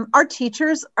have, our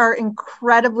teachers are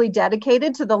incredibly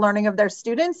dedicated to the learning of their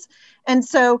students. And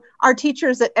so our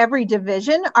teachers at every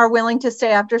division are willing to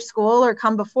stay after school or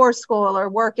come before school or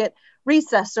work at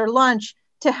recess or lunch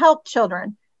to help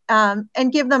children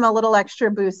and give them a little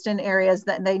extra boost in areas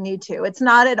that they need to. It's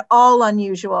not at all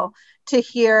unusual to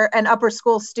hear an upper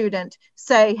school student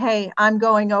say, hey, I'm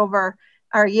going over,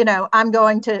 or, I'm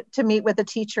going to meet with a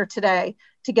teacher today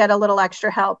to get a little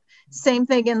extra help. Same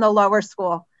thing in the lower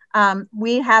school.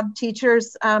 We have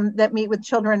teachers that meet with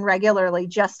children regularly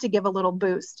just to give a little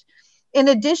boost. In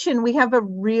addition, we have a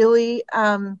really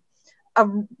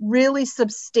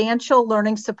substantial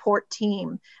learning support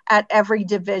team at every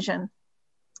division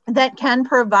that can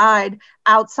provide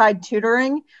outside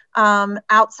tutoring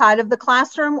outside of the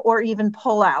classroom, or even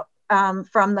pull out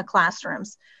from the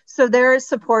classrooms. So there is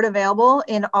support available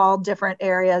in all different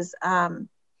areas,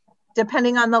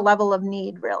 depending on the level of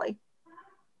need, really.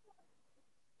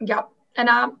 Yep. And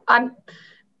I'm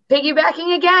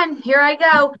piggybacking again. Here I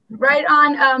go. Right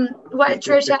on what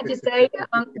Trish had to say.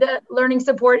 The learning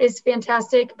support is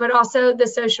fantastic, but also the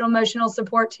social emotional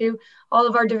support too. All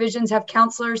of our divisions have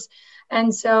counselors.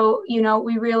 And so,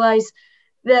 we realize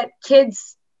that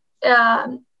kids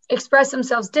express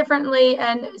themselves differently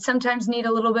and sometimes need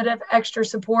a little bit of extra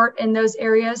support in those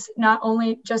areas, not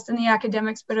only just in the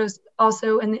academics, but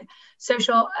also in the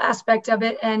social aspect of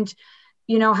it. And,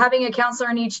 having a counselor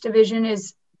in each division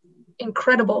is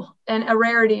incredible and a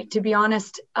rarity, to be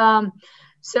honest.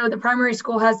 So the primary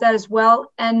school has that as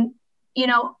well. And,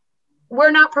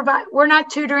 we're not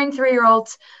tutoring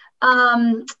 3-year-olds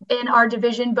in our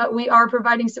division, but we are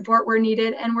providing support where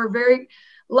needed. And we're very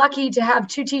lucky to have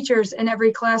 2 teachers in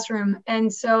every classroom.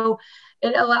 And so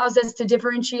it allows us to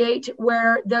differentiate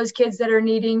where those kids that are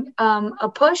needing a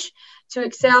push to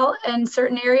excel in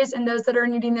certain areas and those that are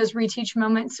needing those reteach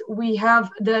moments, we have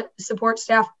the support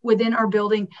staff within our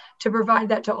building to provide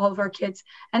that to all of our kids.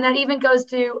 And that even goes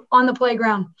to on the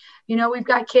playground. We've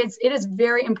got kids. It is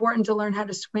very important to learn how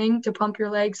to swing, to pump your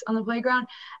legs on the playground,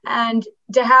 and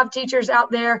to have teachers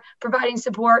out there providing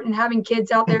support and having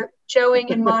kids out there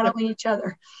showing and modeling each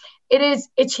other.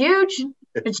 It's huge.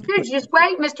 It's huge. Just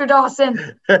wait, Mr.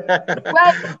 Dawson.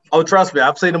 Wait. Oh, trust me,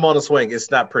 I've seen them on a swing. It's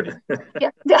not pretty.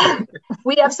 Yeah.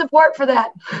 We have support for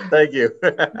that. Thank you.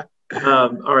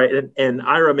 All right, and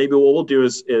Ira, maybe what we'll do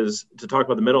is to talk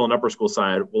about the middle and upper school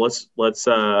side. Well,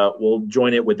 we'll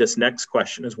join it with this next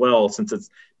question as well, since it's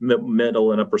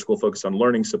middle and upper school focused on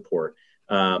learning support.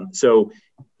 So,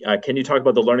 can you talk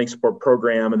about the learning support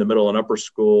program in the middle and upper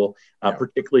school,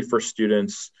 particularly for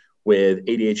students with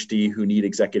ADHD who need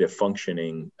executive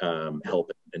functioning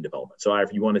help and development? So, Ira,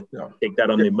 if you want to take that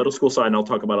on the middle school side, and I'll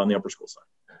talk about it on the upper school side.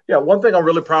 Yeah, one thing I'm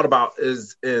really proud about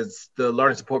is the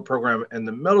learning support program in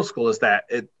the middle school is that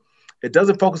it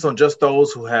doesn't focus on just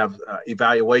those who have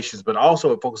evaluations, but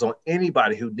also it focuses on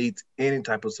anybody who needs any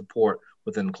type of support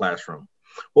within the classroom.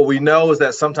 What we know is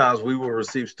that sometimes we will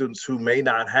receive students who may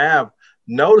not have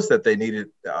noticed that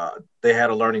they had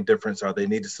a learning difference or they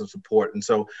needed some support. And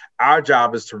so our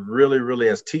job is to really,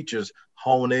 as teachers,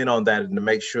 hone in on that and to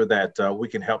make sure that we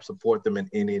can help support them in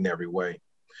any and every way.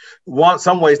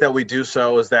 Some ways that we do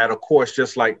so is that, of course,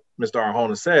 just like Mr.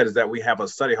 Arjona said, is that we have a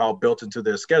study hall built into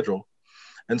their schedule.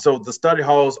 And so the study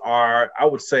halls are, I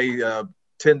would say,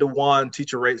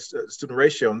 10-to-1 student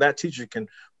ratio. And that teacher can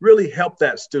really help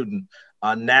that student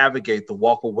navigate the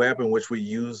Walker Web in which we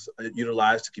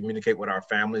utilize to communicate with our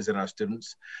families and our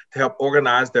students, to help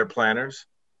organize their planners,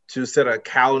 to set a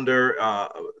calendar,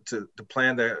 to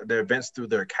plan their events through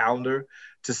their calendar,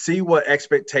 to see what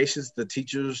expectations the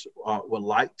teachers would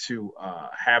like to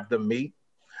have them meet.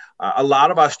 A lot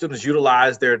of our students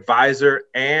utilize their advisor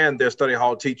and their study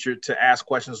hall teacher to ask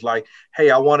questions like,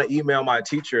 hey, I want to email my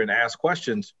teacher and ask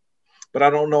questions, but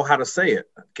I don't know how to say it.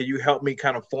 Can you help me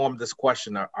kind of form this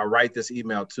question or write this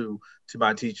email to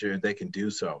my teacher, and they can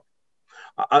do so.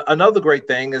 Another great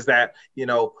thing is that,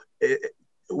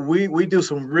 we do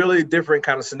some really different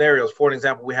kind of scenarios. For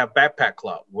example, we have Backpack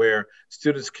Club where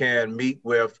students can meet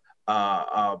with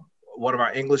one of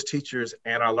our English teachers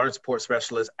and our learning support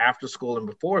specialists after school and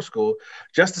before school,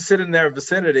 just to sit in their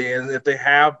vicinity. And if they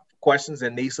have questions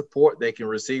and need support, they can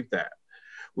receive that.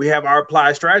 We have our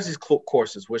Applied Strategies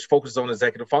courses, which focus on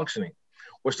executive functioning,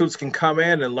 where students can come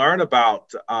in and learn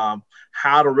about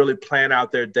how to really plan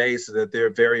out their days so that they're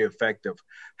very effective,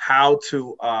 how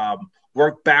to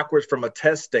work backwards from a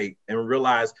test state and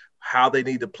realize how they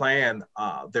need to plan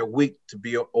their week to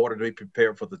be in order to be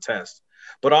prepared for the test,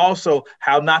 but also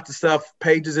how not to stuff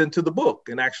pages into the book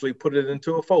and actually put it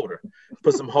into a folder,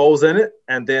 put some holes in it,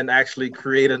 and then actually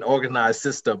create an organized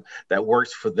system that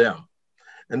works for them.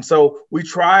 And so we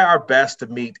try our best to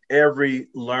meet every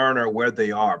learner where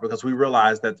they are, because we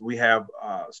realize that we have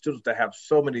students that have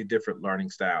so many different learning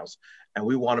styles, and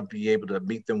we want to be able to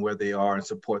meet them where they are and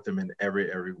support them in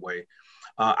every way.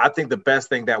 I think the best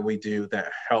thing that we do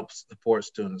that helps support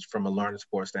students from a learning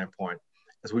support standpoint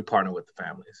is we partner with the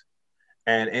families.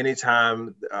 And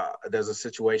anytime there's a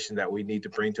situation that we need to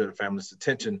bring to the family's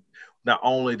attention, not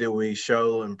only do we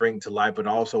show and bring to light, but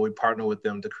also we partner with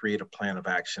them to create a plan of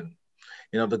action.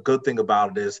 The good thing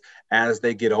about it is as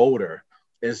they get older,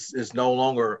 it's no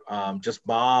longer just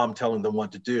mom telling them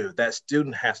what to do. That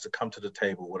student has to come to the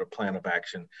table with a plan of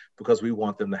action because we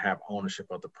want them to have ownership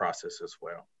of the process as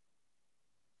well.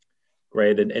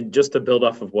 Great. And just to build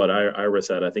off of what Ira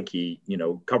said, I think he,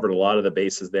 covered a lot of the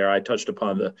bases there. I touched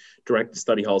upon the direct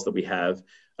study halls that we have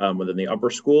within the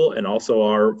upper school, and also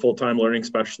our full-time learning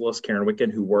specialist, Karen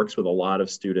Whitkin, who works with a lot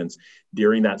of students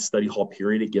during that study hall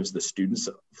period. It gives the students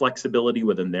flexibility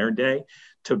within their day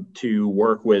to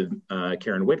work with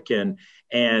Karen Whitkin.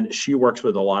 And she works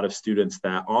with a lot of students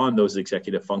that on those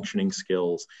executive functioning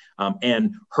skills.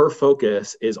 And her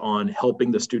focus is on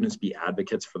helping the students be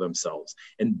advocates for themselves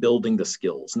and building the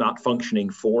skills, not functioning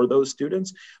for those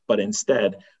students, but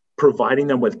instead providing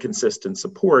them with consistent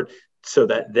support so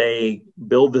that they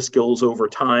build the skills over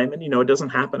time. And, it doesn't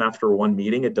happen after one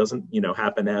meeting. It doesn't,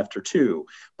 happen after two,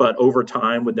 but over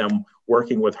time with them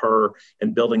working with her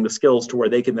and building the skills to where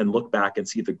they can then look back and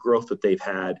see the growth that they've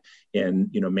had in,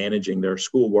 managing their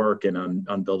schoolwork and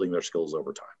on building their skills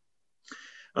over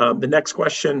time. The next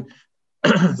question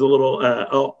is a little,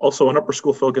 also an upper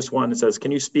school focused one. It says,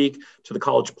 can you speak to the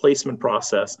college placement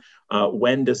process?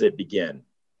 When does it begin?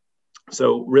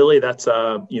 So really that's,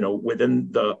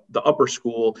 within the upper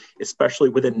school, especially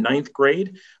within 9th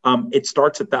grade, it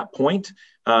starts at that point.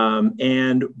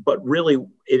 But really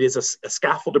it is a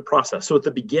scaffolded process. So at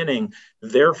the beginning,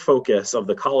 their focus of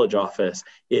the college office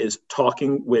is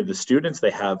talking with the students.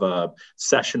 They have a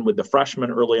session with the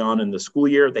freshmen early on in the school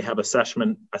year. They have a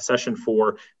session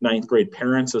for 9th grade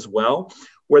parents as well,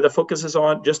 where the focus is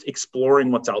on just exploring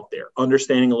what's out there,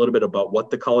 understanding a little bit about what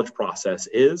the college process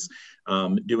is,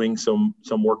 doing some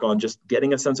work on just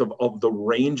getting a sense of the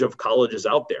range of colleges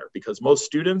out there, because most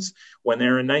students, when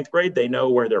they're in ninth grade, they know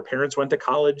where their parents went to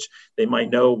college. They might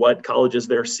know what colleges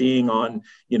they're seeing on,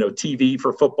 TV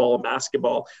for football and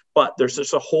basketball, but there's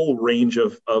just a whole range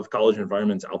of college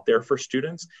environments out there for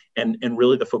students, and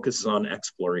really the focus is on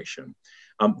exploration.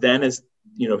 Then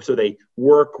so they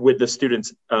work with the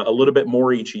students a little bit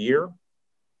more each year.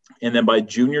 And then by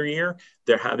junior year,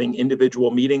 they're having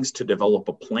individual meetings to develop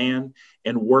a plan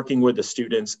and working with the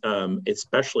students,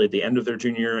 especially at the end of their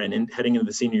junior year and heading into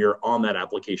the senior year on that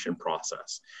application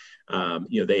process.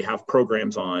 They have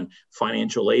programs on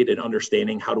financial aid and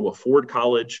understanding how to afford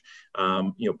college,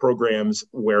 programs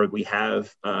where we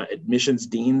have admissions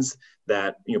deans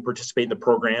that participate in the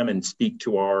program and speak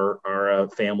to our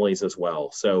families as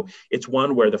well. So it's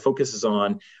one where the focus is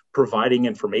on providing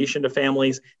information to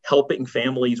families, helping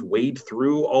families wade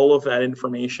through all of that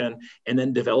information, and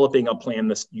then developing a plan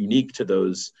that's unique to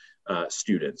those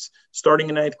students, starting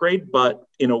in ninth grade, but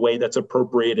in a way that's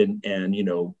appropriate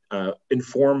and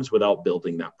informs without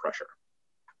building that pressure.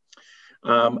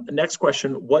 Next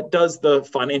question, what does the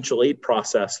financial aid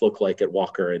process look like at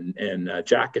Walker? And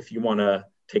Jack, if you want to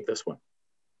take this one.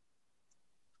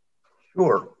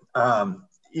 Sure.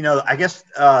 I guess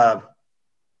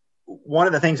one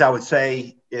of the things I would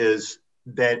say is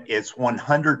that it's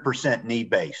 100%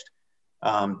 need-based.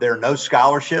 There are no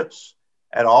scholarships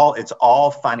at all. It's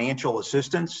all financial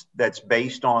assistance that's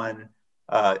based on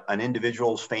an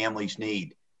individual's family's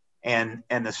need. And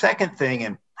the second thing,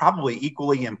 and probably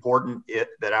equally important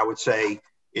that I would say,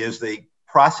 is the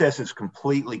process is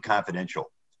completely confidential.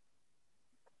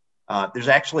 There's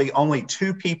actually only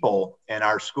 2 people in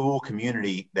our school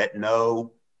community that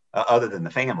know, other than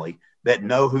the family, that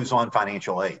know who's on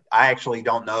financial aid. I actually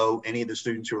don't know any of the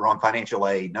students who are on financial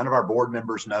aid. None of our board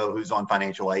members know who's on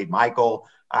financial aid. Michael,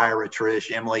 Ira,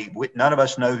 Trish, Emily, none of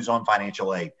us know who's on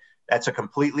financial aid. That's a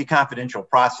completely confidential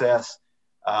process,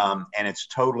 and it's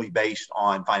totally based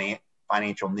on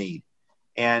financial need.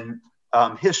 And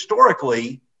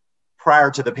historically,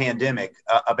 prior to the pandemic,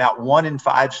 about 1 in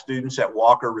 5 students at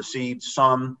Walker received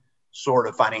some sort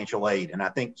of financial aid. And I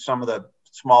think some of the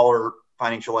smaller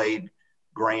financial aid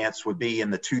grants would be in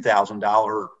the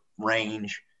 $2,000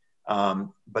 range.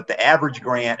 But the average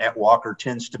grant at Walker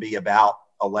tends to be about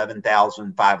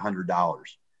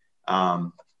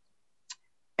 $11,500.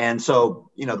 And so,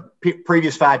 the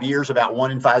previous 5 years, about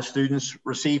 1 in 5 students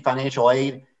received financial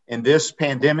aid. In this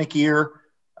pandemic year,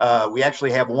 we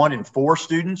actually have 1 in 4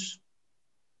 students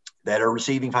that are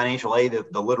receiving financial aid.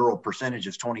 The literal percentage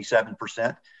is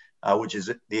 27%. Which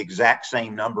is the exact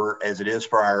same number as it is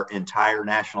for our entire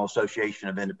National Association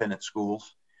of Independent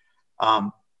Schools.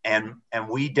 And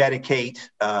we dedicate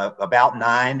about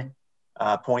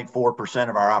 9.4%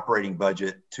 of our operating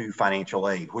budget to financial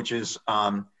aid, which is,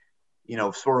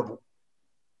 sort of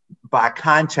by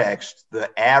context, the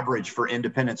average for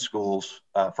independent schools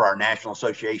for our National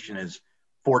Association is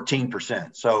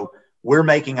 14%. So we're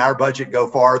making our budget go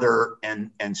farther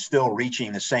and still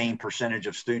reaching the same percentage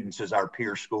of students as our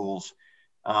peer schools.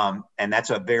 And that's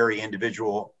a very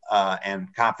individual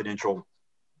and confidential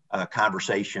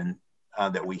conversation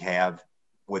that we have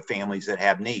with families that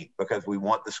have need, because we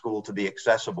want the school to be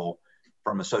accessible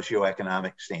from a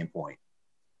socioeconomic standpoint.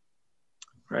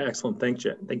 All right, excellent. Thank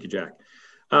you, Jack.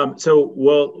 So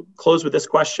we'll close with this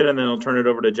question, and then I'll turn it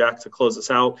over to Jack to close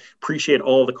us out. Appreciate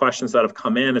all the questions that have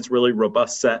come in. It's really a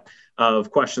robust set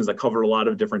of questions that cover a lot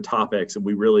of different topics, and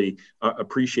we really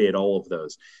appreciate all of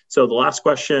those. So the last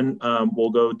question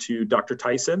will go to Dr.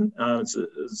 Tyson. It's a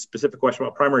specific question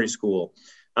about primary school.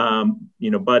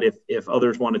 But if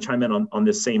others want to chime in on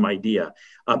this same idea,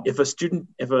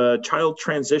 if a child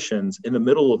transitions in the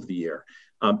middle of the year,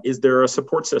 is there a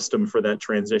support system for that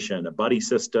transition, a buddy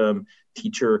system,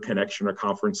 teacher connection, or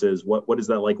conferences? What is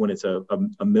that like when it's a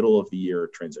middle of the year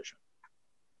transition?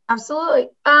 Absolutely.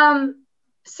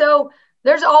 So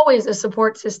there's always a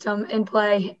support system in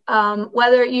play,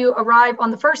 whether you arrive on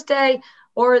the first day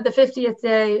or the 50th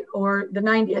day or the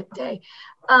 90th day.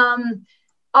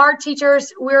 Our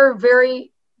teachers, we're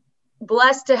very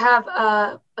blessed to have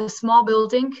a small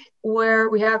building where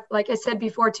we have, like I said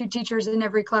before, 2 teachers in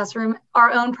every classroom,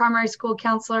 our own primary school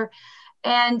counselor.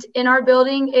 And in our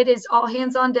building, it is all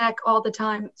hands on deck all the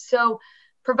time. So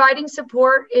providing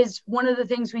support is one of the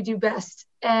things we do best.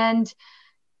 And,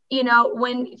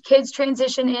 when kids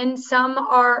transition in, some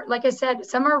are, like I said,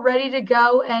 some are ready to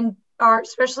go and are,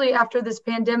 especially after this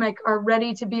pandemic, are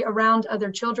ready to be around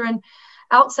other children.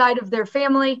 outside of their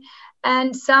family.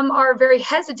 And some are very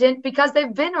hesitant because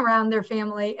they've been around their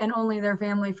family and only their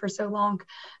family for so long.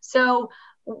 So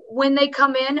when they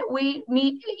come in, we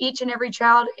meet each and every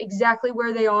child exactly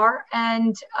where they are.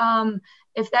 And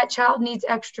if that child needs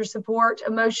extra support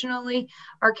emotionally,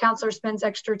 our counselor spends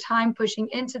extra time pushing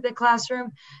into the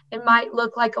classroom. It might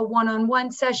look like a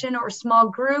one-on-one session or a small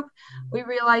group. We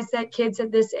realize that kids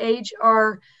at this age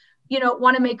are,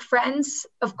 want to make friends.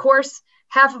 Of course,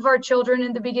 half of our children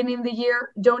in the beginning of the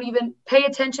year don't even pay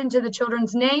attention to the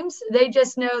children's names. They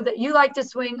just know that you like to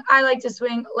swing, I like to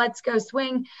swing, let's go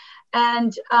swing.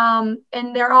 And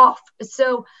they're off.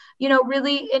 So,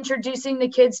 really introducing the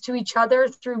kids to each other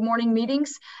through morning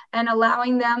meetings and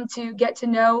allowing them to get to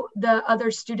know the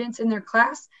other students in their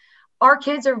class. Our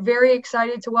kids are very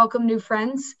excited to welcome new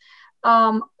friends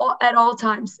at all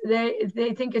times.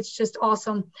 They think it's just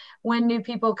awesome when new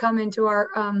people come into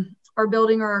our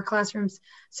building or our classrooms.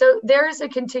 So there is a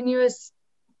continuous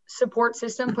support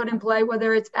system put in play,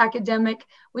 whether it's academic.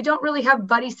 We don't really have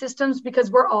buddy systems because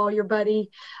we're all your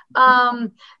buddy,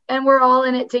 and we're all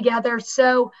in it together.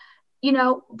 So,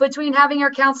 between having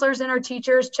our counselors and our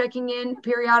teachers checking in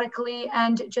periodically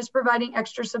and just providing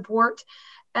extra support,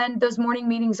 and those morning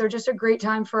meetings are just a great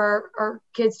time for our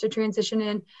kids to transition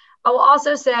in. I will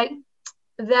also say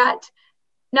that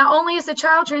not only is the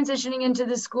child transitioning into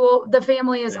the school, the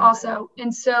family is also.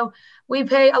 And so we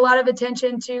pay a lot of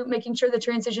attention to making sure the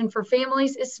transition for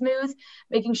families is smooth,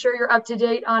 making sure you're up to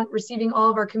date on receiving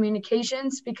all of our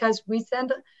communications, because we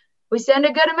send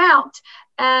a good amount.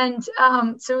 And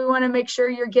so we want to make sure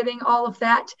you're getting all of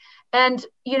that. And,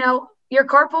 your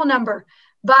carpool number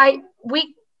by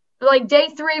week, like day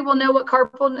 3, we'll know what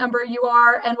carpool number you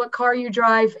are and what car you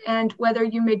drive and whether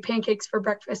you made pancakes for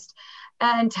breakfast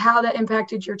and how that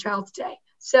impacted your child's day.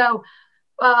 So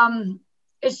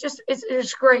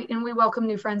it's great. And we welcome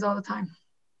new friends all the time.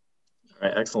 All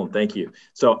right, excellent. Thank you.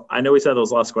 So I know we said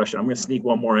those last question. I'm going to sneak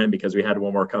one more in because we had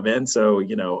one more come in. So,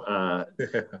 I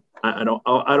don't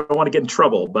want to get in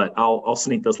trouble, but I'll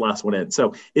sneak this last one in.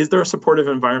 So is there a supportive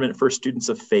environment for students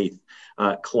of faith,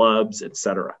 clubs, et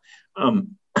cetera?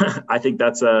 I think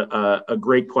that's a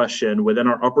great question. Within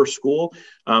our upper school,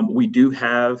 we do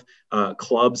have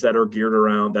clubs that are geared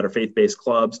around, that are faith-based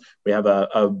clubs. We have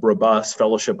a robust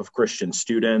Fellowship of Christian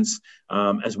Students,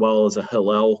 as well as a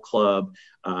Hillel club.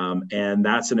 And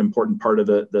that's an important part of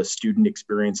the student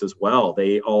experience as well.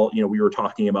 They all, we were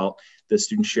talking about the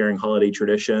students sharing holiday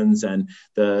traditions, and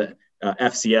the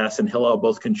FCS and Hillel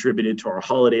both contributed to our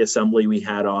holiday assembly we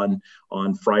had on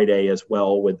Friday as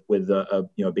well, with a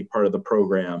big part of the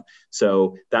program.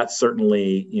 So that's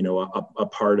certainly a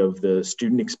part of the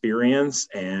student experience.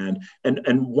 And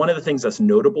one of the things that's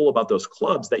notable about those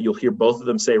clubs that you'll hear both of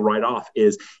them say right off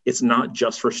is it's not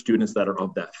just for students that are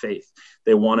of that faith.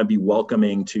 They want to be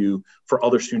welcoming for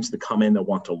other students to come in that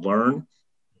want to learn.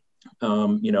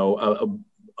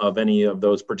 Of any of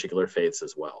those particular faiths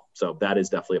as well. So that is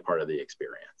definitely a part of the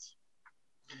experience.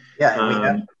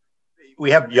 Yeah,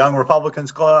 we have Young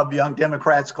Republicans Club, Young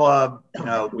Democrats Club.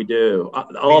 We do.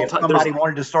 If somebody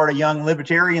wanted to start a Young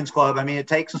Libertarians Club, it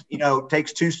takes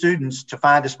 2 students to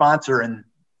find a sponsor, and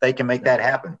they can make that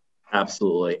happen.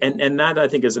 Absolutely. And that, I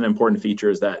think, is an important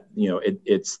feature, is that,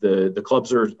 it's the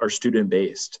clubs are student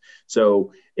based.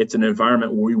 So it's an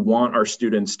environment where we want our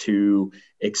students to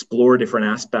explore different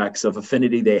aspects of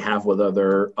affinity they have with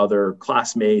other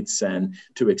classmates, and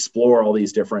to explore all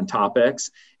these different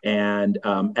topics. And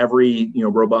every,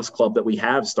 robust club that we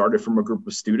have started from a group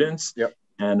of students. Yep.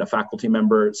 And a faculty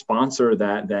member sponsor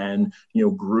that then,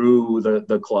 grew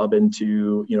the club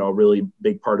into, a really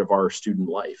big part of our student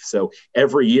life. So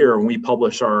every year when we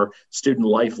publish our student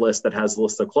life list that has a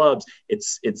list of clubs,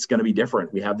 it's going to be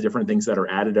different. We have different things that are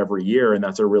added every year, and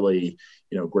that's a really,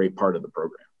 great part of the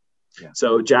program. Yeah.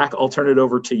 So Jack, I'll turn it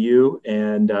over to you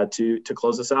and to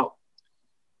close us out.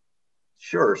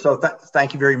 Sure. So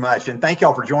thank you very much. And thank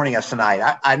y'all for joining us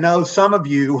tonight. I know some of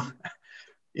you,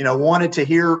 wanted to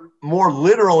hear more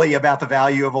literally about the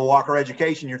value of a Walker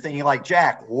education. You're thinking like,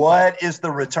 Jack, what is the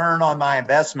return on my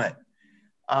investment?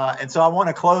 And so I want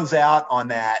to close out on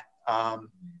that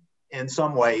in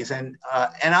some ways. And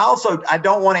I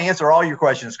don't want to answer all your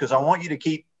questions, because I want you to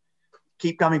keep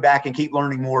coming back and keep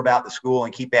learning more about the school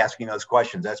and keep asking those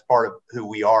questions. That's part of who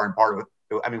we are, and part of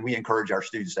it. We encourage our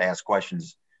students to ask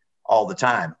questions all the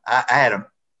time. I had a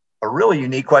really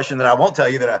unique question that I won't tell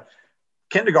you, that a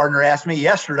kindergartner asked me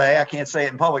yesterday. I can't say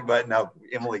it in public, but no,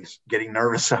 Emily's getting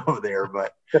nervous over there,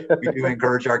 but we do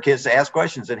encourage our kids to ask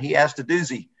questions, and he asked a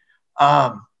doozy.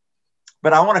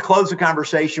 But I want to close the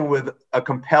conversation with a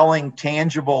compelling,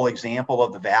 tangible example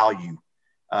of the value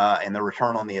and the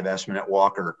return on the investment at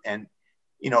Walker. And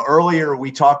earlier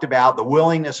we talked about the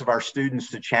willingness of our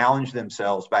students to challenge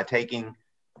themselves by taking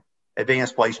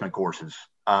advanced placement courses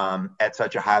at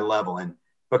such a high level. And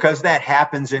because that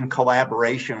happens in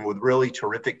collaboration with really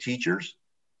terrific teachers,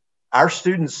 our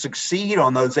students succeed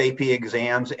on those AP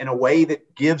exams in a way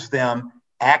that gives them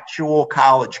actual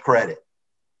college credit.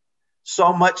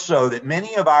 So much so that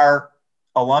many of our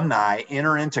alumni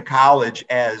enter into college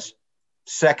as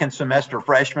second semester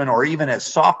freshmen or even as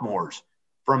sophomores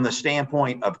from the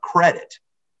standpoint of credit.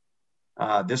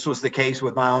 This was the case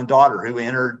with my own daughter, who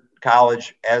entered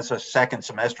college as a second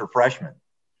semester freshman.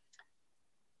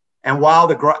 And while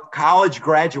the college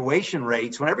graduation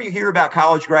rates, whenever you hear about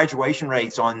college graduation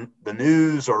rates on the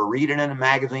news or reading in a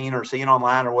magazine or seeing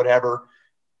online or whatever,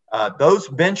 those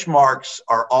benchmarks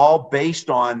are all based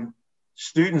on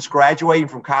students graduating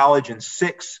from college in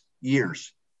 6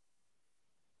 years,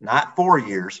 not 4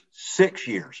 years, 6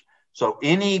 years. So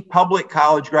any public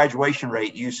college graduation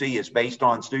rate you see is based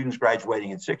on students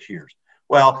graduating in 6 years.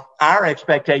 Well, our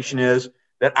expectation is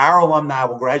that our alumni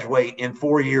will graduate in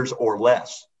 4 years or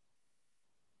less,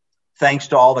 thanks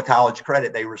to all the college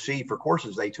credit they receive for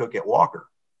courses they took at Walker.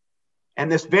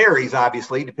 And this varies,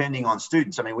 obviously, depending on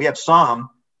students. I mean, we have some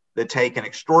that take an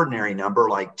extraordinary number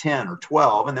like 10 or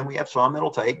 12, and then we have some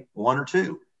that'll take 1 or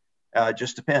 2. It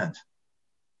just depends.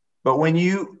 But when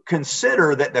you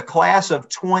consider that the class of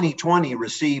 2020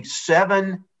 received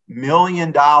 $7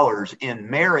 million in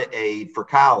merit aid for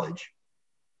college,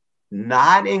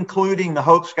 not including the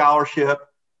Hope Scholarship,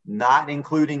 not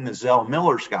including the Zell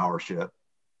Miller Scholarship,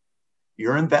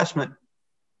 your investment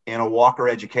in a Walker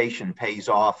education pays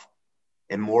off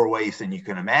in more ways than you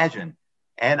can imagine.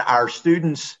 And our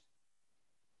students,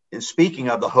 and speaking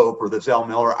of the Hope or the Zell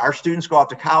Miller, our students go off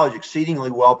to college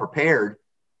exceedingly well prepared,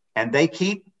 and they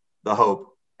keep the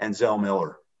Hope and Zell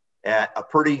Miller at a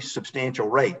pretty substantial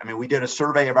rate. I mean, we did a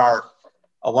survey of our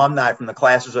alumni from the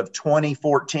classes of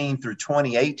 2014 through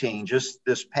 2018 just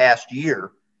this past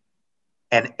year,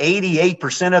 and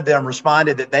 88% of them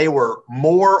responded that they were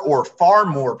more or far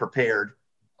more prepared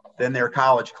than their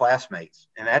college classmates.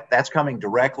 And that's coming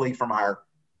directly from our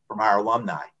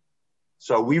alumni.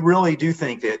 So we really do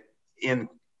think that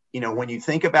when you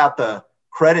think about the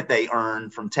credit they earn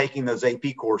from taking those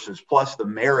AP courses, plus the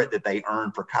merit that they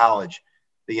earn for college,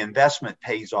 the investment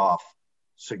pays off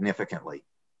significantly.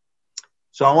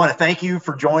 So I want to thank you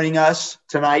for joining us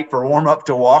tonight for Warm Up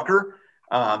to Walker.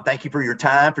 Thank you for your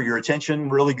time, for your attention,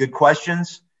 really good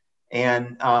questions.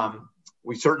 And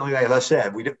we certainly, as I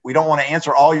said, we don't want to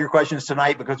answer all your questions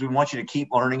tonight because we want you to keep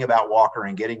learning about Walker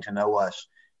and getting to know us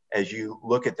as you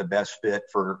look at the best fit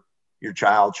for your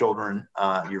child, children,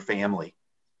 your family.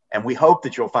 And we hope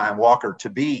that you'll find Walker to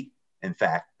be, in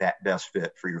fact, that best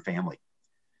fit for your family.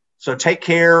 So take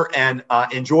care and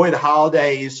enjoy the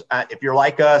holidays. If you're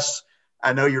like us,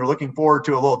 I know you're looking forward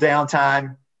to a little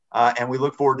downtime, and we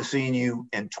look forward to seeing you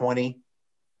in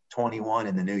 2021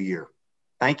 in the new year.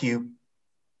 Thank you.